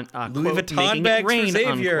want, Louis quote, Vuitton making it bags rain, for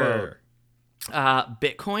Xavier. unquote.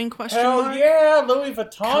 Bitcoin question Hell mark? yeah, Louis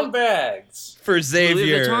Vuitton bags. For Xavier.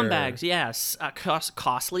 Louis Vuitton bags, yes.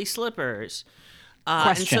 Costly slippers.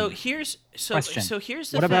 Question. And so here's Question. so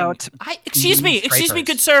here's the What thing. about Excuse me, scrapers?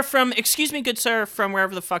 good sir from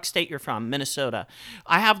wherever the fuck state you're from, Minnesota.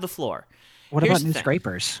 I have the floor. What Here's about the new thing.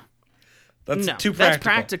 scrapers? That's No, too that's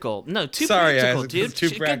practical. practical. No, too Sorry, practical, Isaac, dude. that's too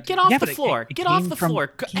Get practical. off Yeah, the but floor. it Get off came the from- floor.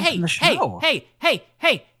 it came Hey, from the hey, show.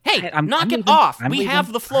 hey, I'm knock it leaving. off. I'm We leaving.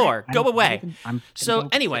 have the floor. I'm Go away. leaving. I'm gonna So go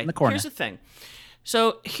sit anyway, in the corner. here's the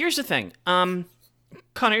thing.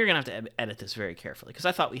 Connor, you're gonna have to edit this very carefully because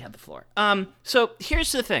I thought we had the floor. So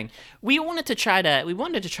here's the thing. We wanted to try to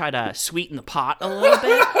sweeten the pot a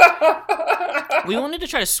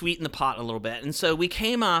little bit. And so we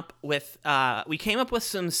came up with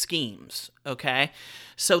some schemes. Okay,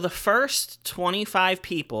 so the first 25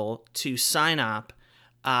 people to sign up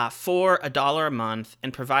for $1 a month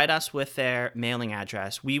and provide us with their mailing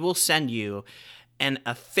address, we will send you an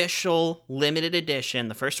official limited edition.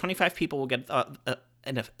 The first 25 people will get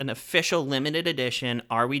an official limited edition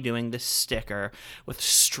Are We Doing This sticker with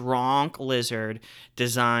Strong Lizard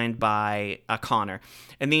designed by Connor.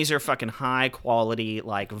 And these are fucking high quality,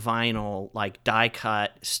 like vinyl, like die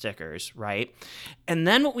cut stickers, right? And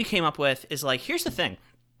then what we came up with is like, here's the thing.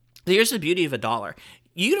 Here's the beauty of $1.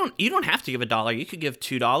 You don't have to give $1. You could give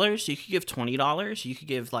 $2. You could give $20. You could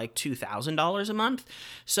give like $2,000 a month.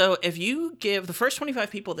 So if you give the first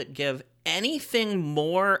 25 people that give anything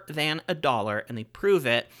more than $1 and they prove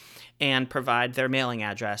it and provide their mailing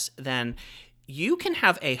address, then you can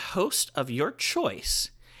have a host of your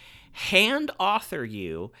choice hand author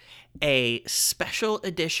you a special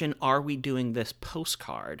edition Are We Doing This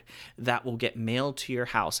postcard that will get mailed to your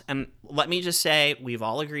house. And let me just say, we've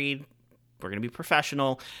all agreed we're going to be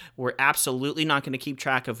professional. We're absolutely not going to keep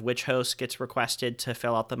track of which host gets requested to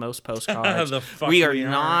fill out the most postcards. The fuck we are we are.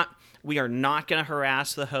 not. We are not going to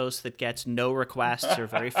harass the host that gets no requests or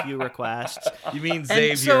very few requests. You mean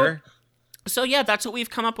And Xavier? So yeah, that's what we've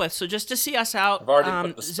come up with. So just to see us out, I've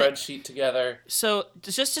already put the spreadsheet together. So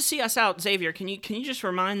just to see us out, Xavier, can you just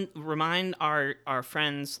remind our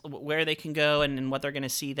friends where they can go and what they're going to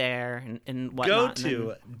see there and whatnot? Go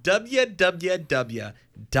to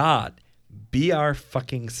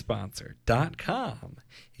www.beourfuckingsponsor.com.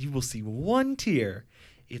 You will see one tier.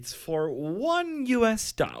 It's for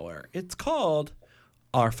 $1. It's called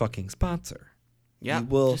Our Fucking Sponsor. Yeah, You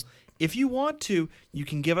will, if you want to, you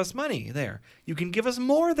can give us money there. You can give us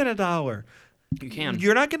more than $1. You can.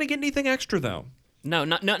 You're not going to get anything extra though. No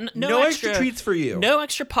extra treats for you. No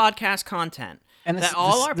extra podcast content. And that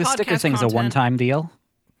all our the sticker podcast thing's a content- one-time deal.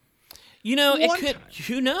 You know, it One could. time.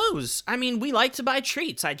 Who knows? I mean, we like to buy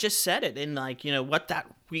treats. I just said it, and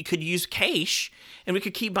we could use cash, and we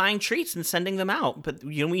could keep buying treats and sending them out. But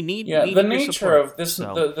we need. Yeah, we the need your nature support. of this,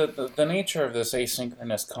 So, the nature of this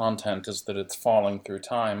asynchronous content is that it's falling through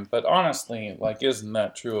time. But honestly, isn't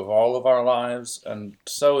that true of all of our lives? And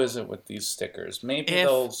so is it with these stickers. Maybe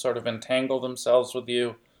they'll sort of entangle themselves with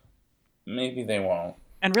you. Maybe they won't.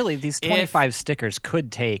 And really, these 25 stickers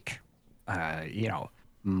could take,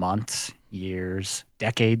 months, years,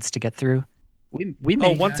 decades to get through. We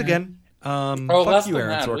may. Once again, fuck less you, than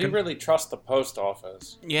Aaron that. We Sorkin. really trust the post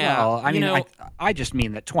office. yeah. Well, I mean, you know, I just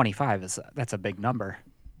mean that 25 that's a big number.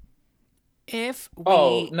 if we.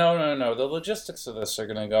 Oh, no. The logistics of this are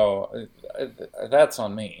going to go. That's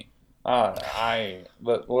on me. I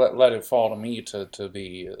let it fall to me to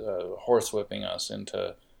be horsewhipping us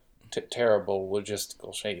into terrible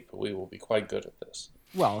logistical shape. We will be quite good at this.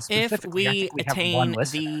 Well, If specifically, I we think have one attain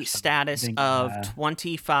listener, the so status I think, of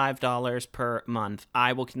 $25 per month,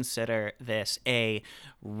 I will consider this a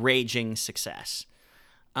raging success.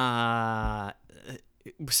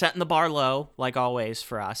 Setting the bar low, like always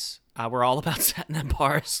for us. We're all about setting that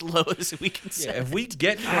bar as low as we can set. If we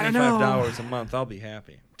get I don't know. $25 a month, I'll be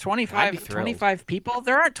happy. I'd be 25 thrilled. people.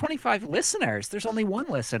 There aren't 25 listeners. There's only one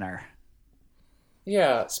listener.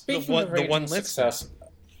 Yeah, speaking one- of the raging one listener. success,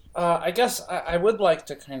 I guess I would like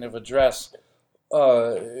to kind of address,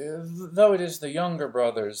 though it is the younger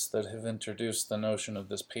brothers that have introduced the notion of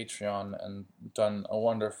this Patreon and done a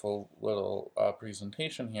wonderful little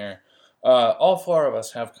presentation here, all four of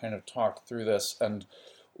us have kind of talked through this, and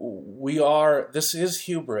this is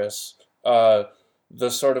hubris. The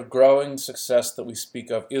sort of growing success that we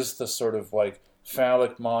speak of is the sort of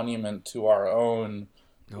phallic monument to our own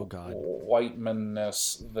Oh, God. white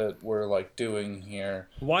manness that we're doing here.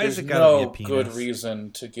 Why There's is it gotta be a good penis?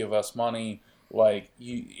 reason to give us money.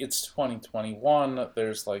 It's 2021.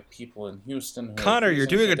 There's people in Houston who are Connor, you're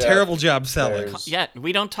freezing doing to a death. terrible job selling. There's- Yeah,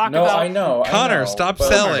 we don't talk No, about. I know. Connor, stop but,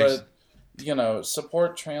 selling. But,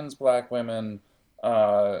 support trans black women.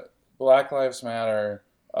 Black Lives Matter.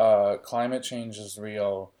 Climate change is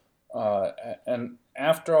real. And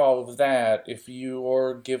after all of that, if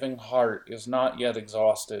your giving heart is not yet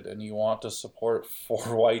exhausted and you want to support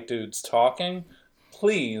four white dudes talking,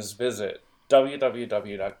 please visit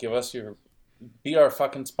be our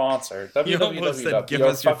fucking sponsor. You almost said, "Give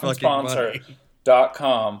us your fucking money."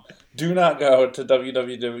 www.giveusyourfuckingsponsor.com. Do not go to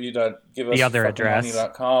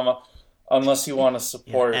www.giveusyourfuckingmoney.com unless you want to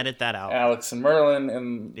support edit that out. Alex and Merlin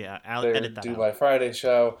and their edit that Do out. by Friday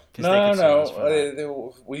show. 'Cause they could sue us for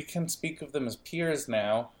No. We can speak of them as peers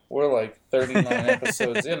now. We're like 39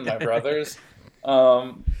 episodes in, my brothers.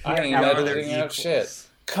 I ain't Now they're editing out equals. shit.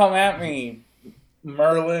 Come at me,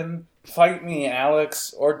 Merlin. Fight me,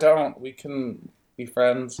 Alex, or don't. We can be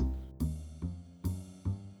friends.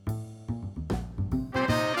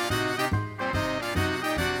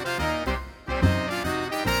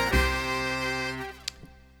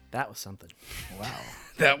 That was something.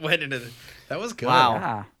 That went into that was good.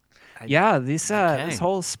 Wow. Yeah, this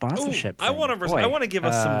whole sponsorship. I want to give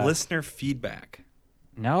us some listener feedback.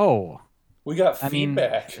 No. We got I mean,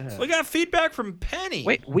 feedback. We got feedback from Penny.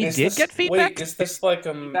 Wait, we Is did this- get feedback? Wait, is this like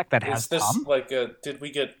a Feedback that has is this come? like a? Did we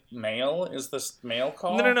get mail? Is this mail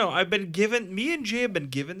call? No. I've been given. Me and Jay have been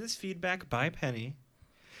given this feedback by Penny.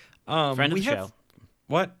 Friend of the show.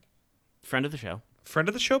 What? Friend of the show. Friend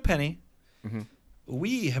of the show, Penny. Mm-hmm.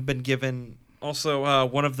 We have been given also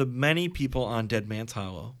one of the many people on Dead Man's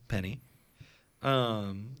Hollow, Penny.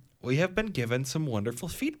 We have been given some wonderful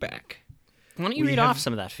feedback. Why don't you read off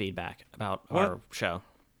some of that feedback about our show?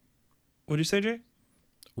 What did you say, Jay?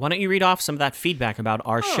 Why don't you read off some of that feedback about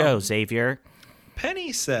our show, Xavier?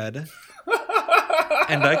 Penny said,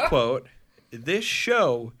 and I quote, "This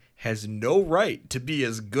show has no right to be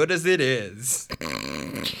as good as it is."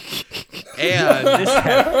 And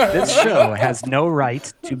This show has no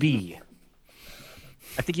right to be.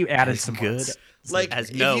 I think you added some good. words. like, As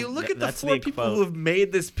if no, you look at the that's 4 the people quote. who have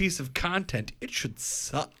made this piece of content, it should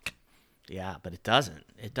suck. Yeah, but it doesn't.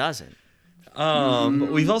 It doesn't.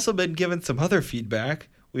 We've also been given some other feedback.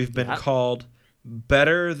 We've been called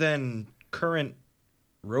better than current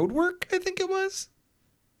road work, I think it was.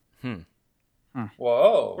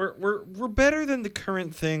 Whoa. We're better than the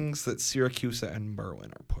current things that Syracuse and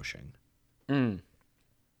Merwin are pushing. I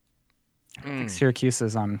think Syracuse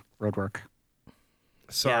is on roadwork.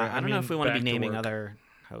 Sorry, Yeah, I don't know if we want to be back naming work. other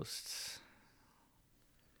hosts.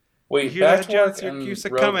 Wait, hear that, John Backwork and Syracuse?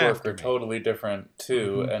 Come Roadwork after are me. totally different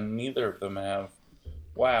too, and neither of them have.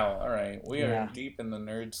 Wow. All right, we Yeah. are deep in the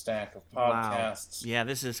nerd stack of Wow. podcasts. Yeah,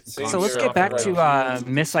 this is. See, So let's you're get off back the to right. You screwed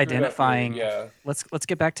up misidentifying. your- Yeah. Let's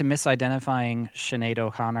get back to misidentifying Sinead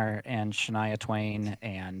O'Connor and Shania Twain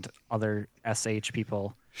and other SH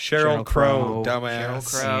people. Cheryl Crow, Crow.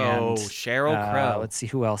 dumbass. Crow. And, Cheryl Crow. Let's see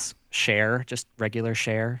who else. Cher, just regular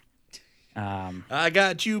Cher. I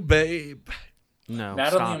got you, babe. No,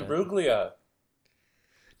 Natalie stop it. Imbruglia.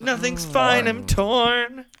 Nothing's fine. I'm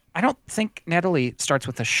torn. I don't think Natalie starts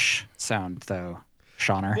with a sh sound though,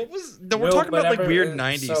 Shauner. What was? No, we're No, talking about like whatever, weird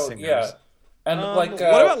 '90s so, singers. Yeah. And like, what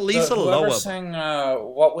about Lisa whoever Loeb? sang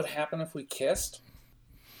 "What Would Happen If We Kissed"?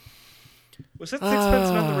 Was that Sixpence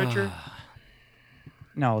None the Richer?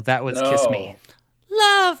 No, that was No. Kiss Me.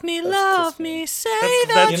 Love me, love me, say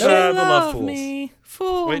That's, the Love Fools. me.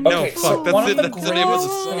 Fool Wait, no, Okay, fuck. so That's one it. of the That's the name of the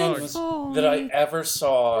greatest song. things that I ever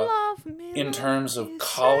saw Love me, in terms love of me,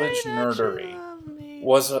 college say that you nerdery love me.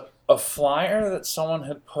 was a flyer that someone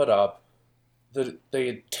had put up that they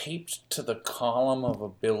had taped to the column of a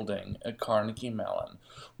building at Carnegie Mellon,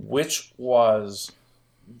 which was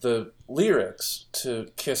the lyrics to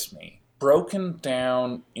Kiss Me, broken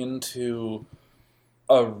down into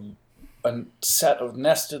a set of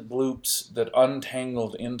nested loops that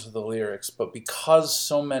untangled into the lyrics, but because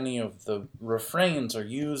so many of the refrains are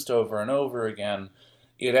used over and over again,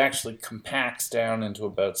 it actually compacts down into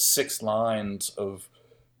about 6 lines of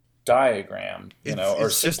diagram, or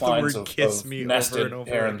It's 6 just the lines word of, kiss of me over nested and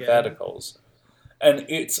over again. parentheticals. And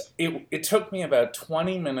it took me about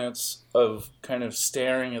 20 minutes of kind of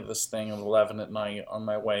staring at this thing at 11 at night on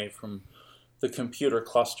my way from the computer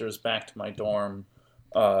clusters back to my dorm,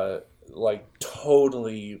 like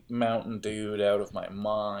totally Mountain Dewed out of my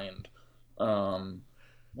mind,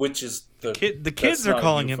 which is the The that's kids are not a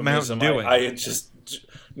calling it Mountain euphemism. Dewing. I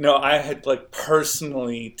had I had like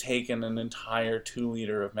personally taken an entire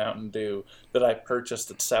 2-liter of Mountain Dew that I purchased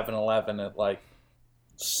at 7-Eleven at like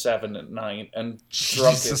 7 at night and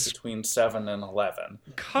drunk Jesus. it between 7 and 11.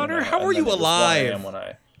 Connor, how and are then you it was 1 a.m. alive? when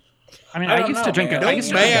I I mean, I I don't used know, to drink. man. I No used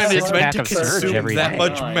to man drink a is meant six-pack to of Surge consume every that day.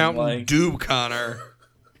 much Fine, Mountain like- Dew, Connor.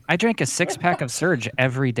 I drank a 6-pack of Surge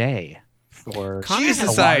every day for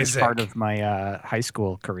Jesus, a large Isaac. part of my high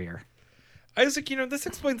school career. Isaac, this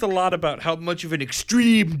explains a lot about how much of an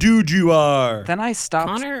extreme dude you are. Then I stopped.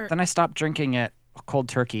 Connor- Then I stopped drinking it cold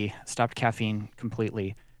turkey. Stopped caffeine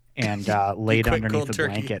completely, and laid quit underneath cold a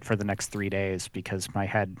turkey. blanket for the next 3 days because my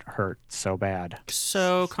head hurt so bad.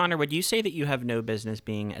 So, Connor, would you say that you have no business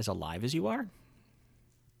being as alive as you are?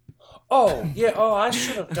 Oh, yeah. Oh, I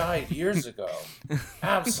should have died years ago.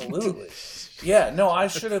 Absolutely. Yeah, no, I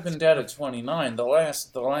should have been dead at 29. The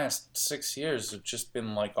last 6 years have just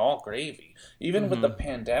been like all gravy. Even with the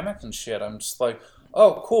pandemic and shit, I'm just like,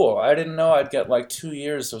 oh, cool. I didn't know I'd get like 2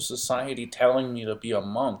 years of society telling me to be a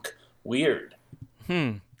monk. Weird.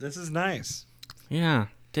 This is nice. Yeah.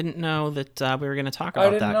 Didn't know that we were going to talk I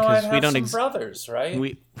about didn't that know I'd we have don't some brothers, right?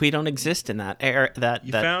 we don't exist in that air.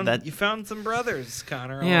 You found some brothers,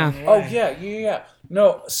 Connor. Yeah. along the Oh, way. yeah.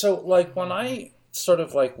 No, so, like, when I sort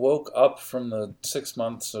of, like, woke up from the 6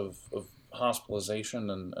 months of hospitalization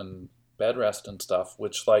and bed rest and stuff,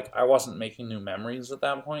 which, like, I wasn't making new memories at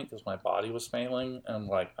that point because my body was failing and,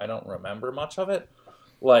 like, I don't remember much of it.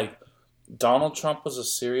 Like, Donald Trump was a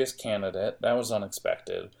serious candidate. That was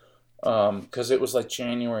unexpected. Because it was like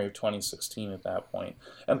January of 2016 at that point.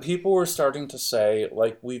 And people were starting to say,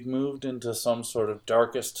 like, we've moved into some sort of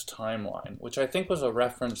darkest timeline, which I think was a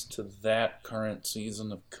reference to that current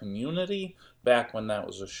season of Community back when that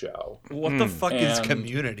was a show. What the fuck is And-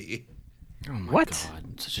 Community? Oh my What?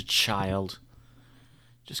 God, such a child.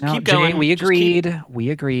 Just No, keep going. Jay, we Just keep- agreed. We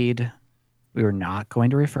agreed. We were not going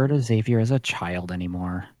to refer to Xavier as a child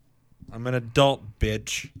anymore. I'm an adult,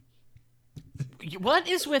 bitch. What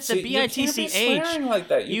is with the See, you can't be BITCH? swearing like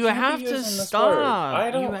that. You can't be have to using this stop. word.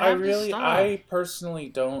 I don't. You I have to really. stop. I personally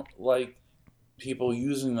don't like people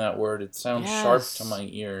using that word. It sounds sharp Yes. to my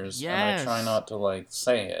ears, Yes. and I try not to like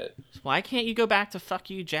say it. Why can't you go back to fuck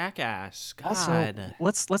you, jackass? God.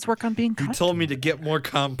 Also, let's work on being You kind. told me to get more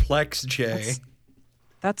complex, Jay.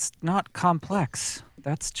 That's not complex.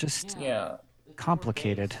 That's just Yeah.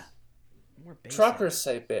 complicated. More basic. Truckers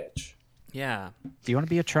say bitch. Yeah. Do you want to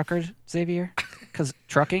be a trucker, Xavier? Because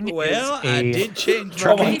trucking Well, is a I did change my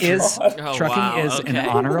trucking my is God. Oh, trucking wow, is an okay.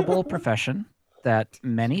 honorable profession that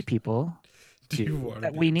many people you do wanna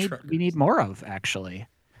that be we a need trucker? we need more of actually.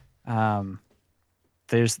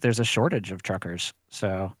 There's a shortage of truckers,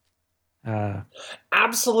 so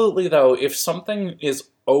Absolutely, though, if something is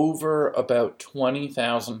over about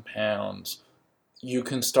 20,000 pounds, you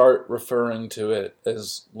can start referring to it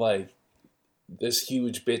as like this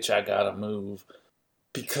huge bitch I gotta move,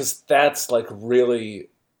 because that's like really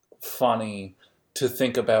funny to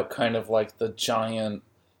think about, kind of like the giant,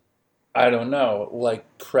 I don't know, like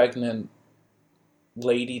pregnant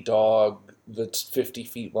lady dog that's 50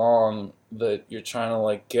 feet long that you're trying to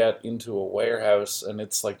like get into a warehouse and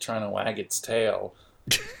it's like trying to wag its tail.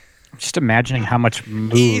 just imagining how much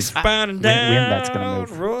move Eastbound and wind down, that's gonna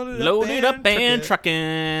move. Load Load it up and truck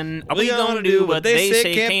trucking. Are we gonna do what they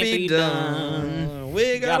say can't be done?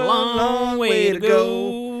 We Got a long way to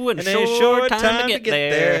go and a short time to get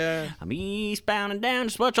there. I'm eastbound and down,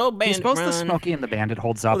 just watch old Do you bandit suppose the run. Smokey and the Bandit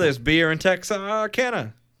holds up? Oh, there's beer in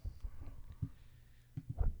Texarkana.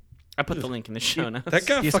 I put the link in the show notes. That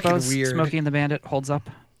got Do you fucking suppose weird. Smokey and the Bandit holds up?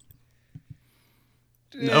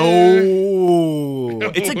 No,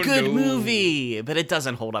 it's a Oh, good no. movie, but it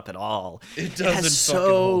doesn't hold up at all. It has doesn't fucking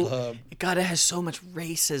hold up. God, it has so much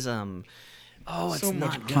racism. Oh, it's So not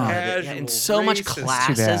much good. casual And so much racist.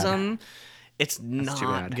 classism. It's too not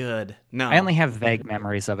bad. good. No, I only have vague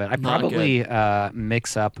memories of it. I Not probably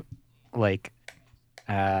mix up like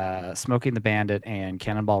Smokey and the Bandit and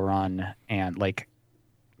Cannonball Run, and like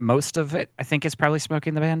most of it I think is probably Smokey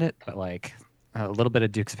and the Bandit, but like a little bit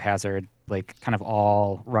of Dukes of Hazzard, like kind of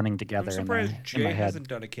all running I'm together in, surprised in my Jay head. hasn't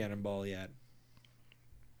done a cannonball yet.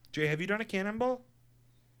 Jay, have you done a cannonball?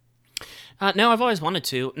 No, I've always wanted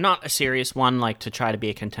to. Not a serious one, like to try to be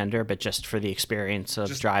a contender, but just for the experience of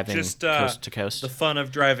driving coast to coast. The fun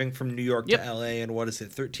of driving from New York Yep. to LA in, what is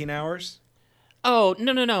it, 13 hours? Oh,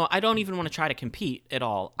 no. I don't even want to try to compete at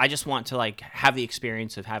all. I just want to like have the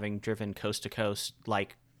experience of having driven coast to coast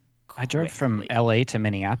like I drove from quickly. LA to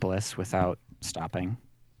Minneapolis without stopping.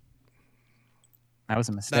 That was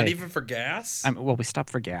a mistake. Not even for gas? Well, we stopped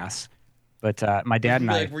for gas, but my dad and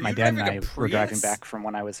Like, were you my dad and driving I a were driving Prius? back from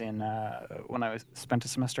when I was spent a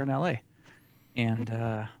semester in LA,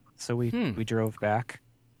 and so we drove back,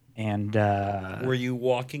 and Were you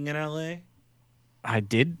walking in LA? I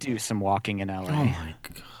did do some walking in LA. Oh my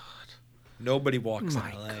god. Nobody walks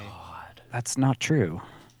My in LA. god. That's not true.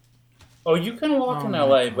 Oh, you can walk in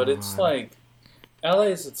LA, but it's like LA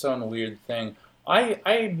is its own weird thing.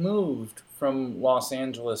 I moved from Los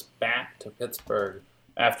Angeles back to Pittsburgh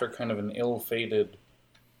after kind of an ill-fated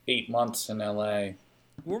 8 months in LA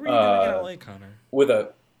What were you doing in LA, Connor? with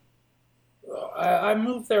a. I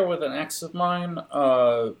moved there with an ex of mine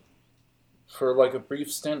for like a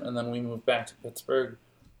brief stint, and then we moved back to Pittsburgh.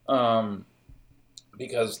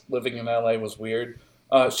 because living in LA was weird.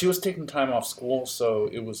 She was taking time off school, so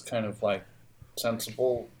it was kind of like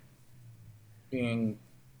sensible being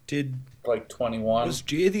Did 21. Was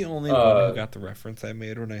Jay the only one who got the reference I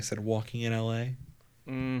made when I said walking in LA?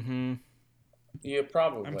 Mm-hmm. Yeah,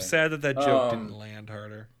 probably. I'm sad that joke didn't land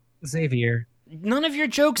harder. Xavier, None of your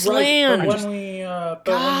jokes Right, land. but when we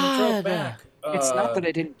drove back, it's not that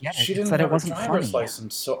I didn't get it. she It's didn't that have it wasn't a driver's funny.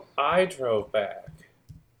 license, so I drove back,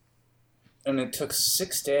 and it took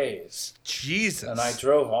 6 days, Jesus. and I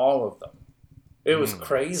drove all of them. It was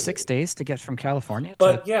crazy. 6 days to get from California.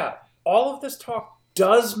 But yeah, all of this talk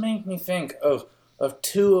does make me think of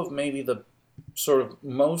two of maybe the sort of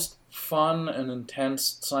most fun and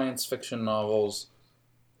intense science fiction novels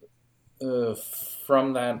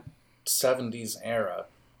from that 70s era.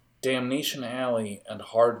 Damnation Alley and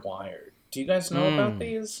Hardwired. Do you guys know about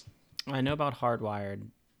these? I know about Hardwired.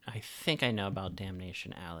 I think I know about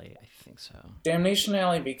Damnation Alley. I think so. Damnation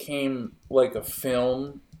Alley became like a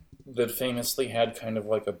film that famously had kind of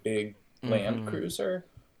like a big Land Cruiser.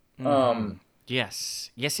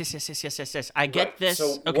 Yes. Yes. I get this.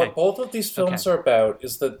 So Okay. what both of these films are about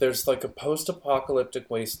is that there's like a post-apocalyptic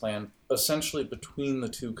wasteland essentially between the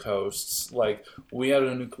two coasts. Like, we had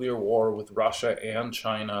a nuclear war with Russia and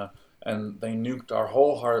China, and they nuked our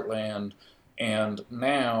whole heartland, and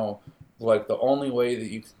now, like, the only way that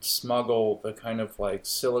you can smuggle the kind of like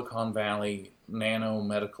Silicon Valley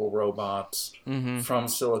nano-medical robots from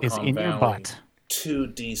Silicon Is in your Valley butt. to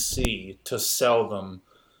DC to sell them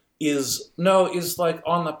is like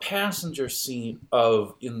on the passenger seat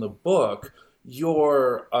of, in the book,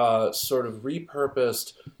 your sort of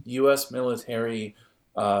repurposed U.S. military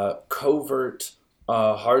covert,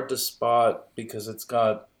 hard to spot because it's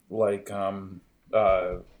got like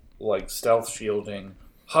stealth shielding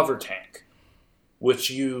hover tank, which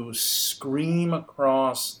you scream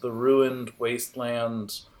across the ruined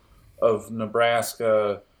wastelands of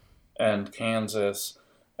Nebraska and Kansas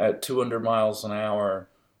at 200 miles an hour,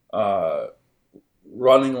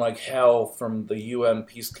 running like hell from the UN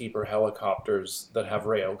peacekeeper helicopters that have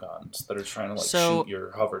railguns that are trying to shoot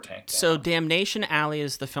your hover tank down. So Damnation Alley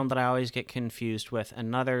is the film that I always get confused with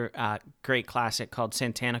another great classic called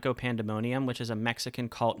Santanico Pandemonium, which is a Mexican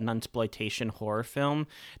cult nunsploitation horror film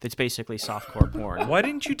that's basically softcore porn. Why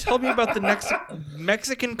didn't you tell me about the next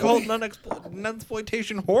Mexican cult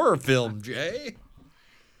nunsploitation horror film, Jay?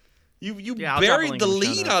 You Yeah, I'll drop a buried link the in the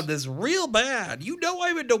show lead notes. on this real bad. You know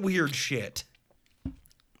I'm into weird shit.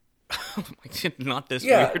 Not this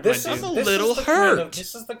Yeah, weird, this my is dude. a this little is the kind of- hurt.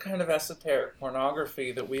 this is the kind of esoteric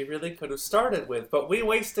pornography that we really could have started with, but we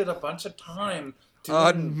wasted a bunch of time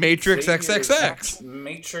On Matrix Xavier's XXX.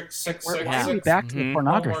 Matrix We're 666 actually back to the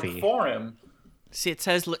pornography. homework for him. See, it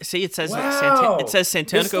says Wow. it says This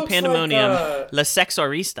Santanico looks Pandemonium, like, La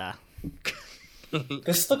Sexorista.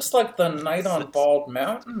 This looks like the Night on Bald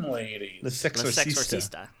Mountain ladies. The La Sexorcista.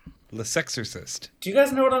 Sexorcista. The Sexorcist. Do you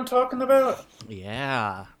guys know what I'm talking about?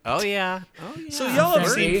 Yeah. Oh yeah. Oh yeah. So y'all have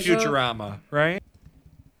seen Fantasia? Futurama, right?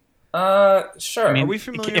 Sure. I mean, Are we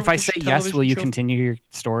familiar if with I this say yes, television will you show? continue your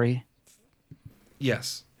story?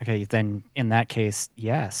 Yes. Okay, then in that case,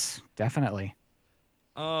 yes, definitely.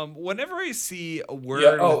 Whenever I see a word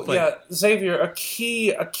Yeah. Oh, with, like, yeah, Xavier. A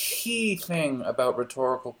key thing about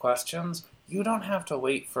rhetorical questions: you don't have to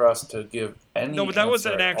wait for us to give any. no, but that was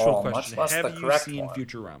answer an at actual all, question. Much less Have the you correct seen one.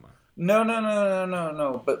 Futurama?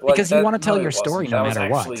 No. But like, Because you that- wanna tell no, your it wasn't. story That no was matter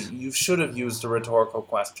what. actually, you should have used a rhetorical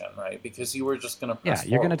question, right? Because you were just going to. Yeah,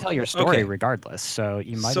 you're going to tell your story Okay. regardless, so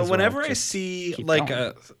you might So as well whenever I just see keep like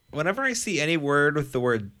going. whenever I see any word with the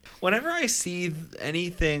word, whenever I see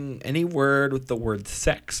any word with the word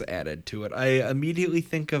sex added to it, I immediately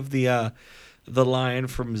think of the line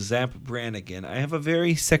from Zap Brannigan. I have a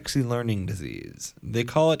very sexy learning disease. They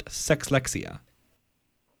call it sexlexia.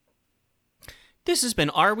 This has been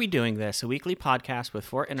Are We Doing This, a weekly podcast with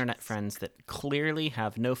four internet friends that clearly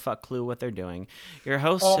have no fuck clue what they're doing. Your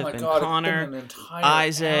hosts Oh have my been God, it's been Connor, an entire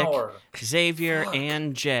Isaac, hour. Xavier, Fuck.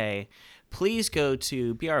 and Jay. Please go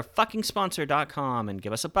to beourfuckingsponsor.com and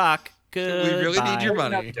give us a buck. We Goodbye. really need your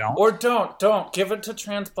money. Don't. Or don't give it to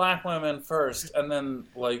trans black women first, and then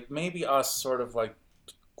like maybe us sort of like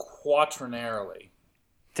quaternarily.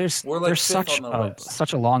 There's We're, like, fifth such on the list.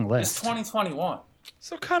 such a long It's list. 2021.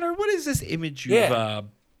 So Connor, what is this image you've Yeah.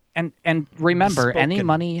 And remember, any Spoken.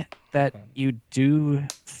 money that you do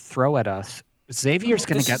throw at us, Xavier's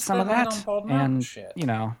going This to get is some of the Night that, on Bald Mountain and shit.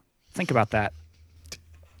 think about that.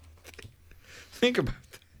 think about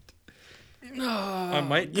that? I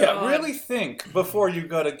might. Yeah, really think before you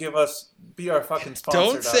go to give us be our fucking sponsor.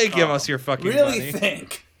 Don't say give us your fucking really money.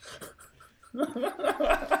 think.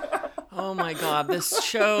 Oh my god, this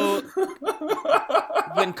show.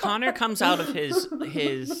 When Connor comes out of his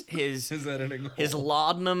editing his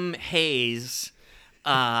laudanum haze,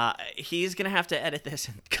 he's gonna have to edit this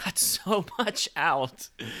and cut so much out.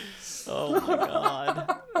 Oh my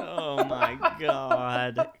god. Oh my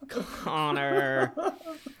god. Connor.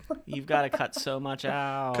 You've got to cut so much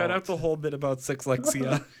out. Cut out the whole bit about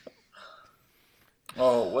Sixlexia.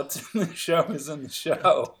 Oh, what's in the show is in the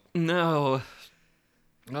show. No.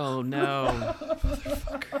 Oh no.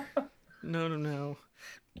 Motherfucker. No.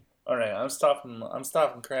 All right, I'm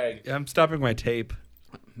stopping Craig. I'm stopping my tape.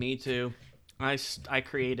 Me too. I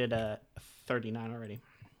created a 39 already.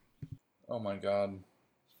 Oh my god.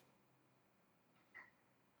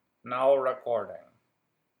 Now recording.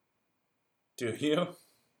 Do you?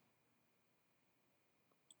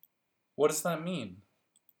 What does that mean?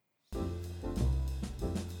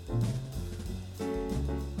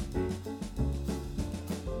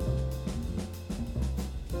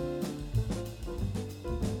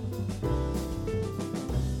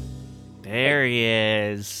 There he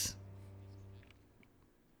is.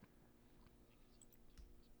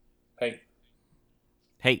 Hey,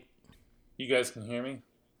 Hey. you guys can hear me?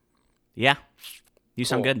 Yeah. You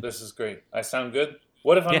sound Cool, good. This is great. I sound good?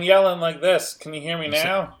 What if I'm Yeah. yelling like this? Can you hear me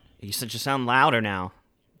now? You said just sound louder now.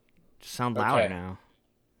 Just sound louder Okay. now.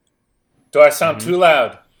 Do I sound too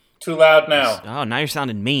loud? Too loud now. Oh, now you're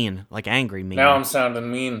sounding mean, like angry mean. Now I'm sounding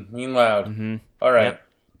mean loud. Mm-hmm. All right. Yep.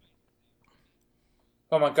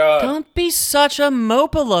 Oh my god. Don't be such a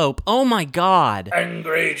mopalope. Oh my god.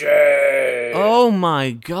 Angry Jay. Oh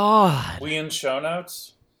my god. We in show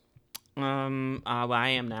notes? I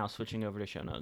am now switching over to show notes.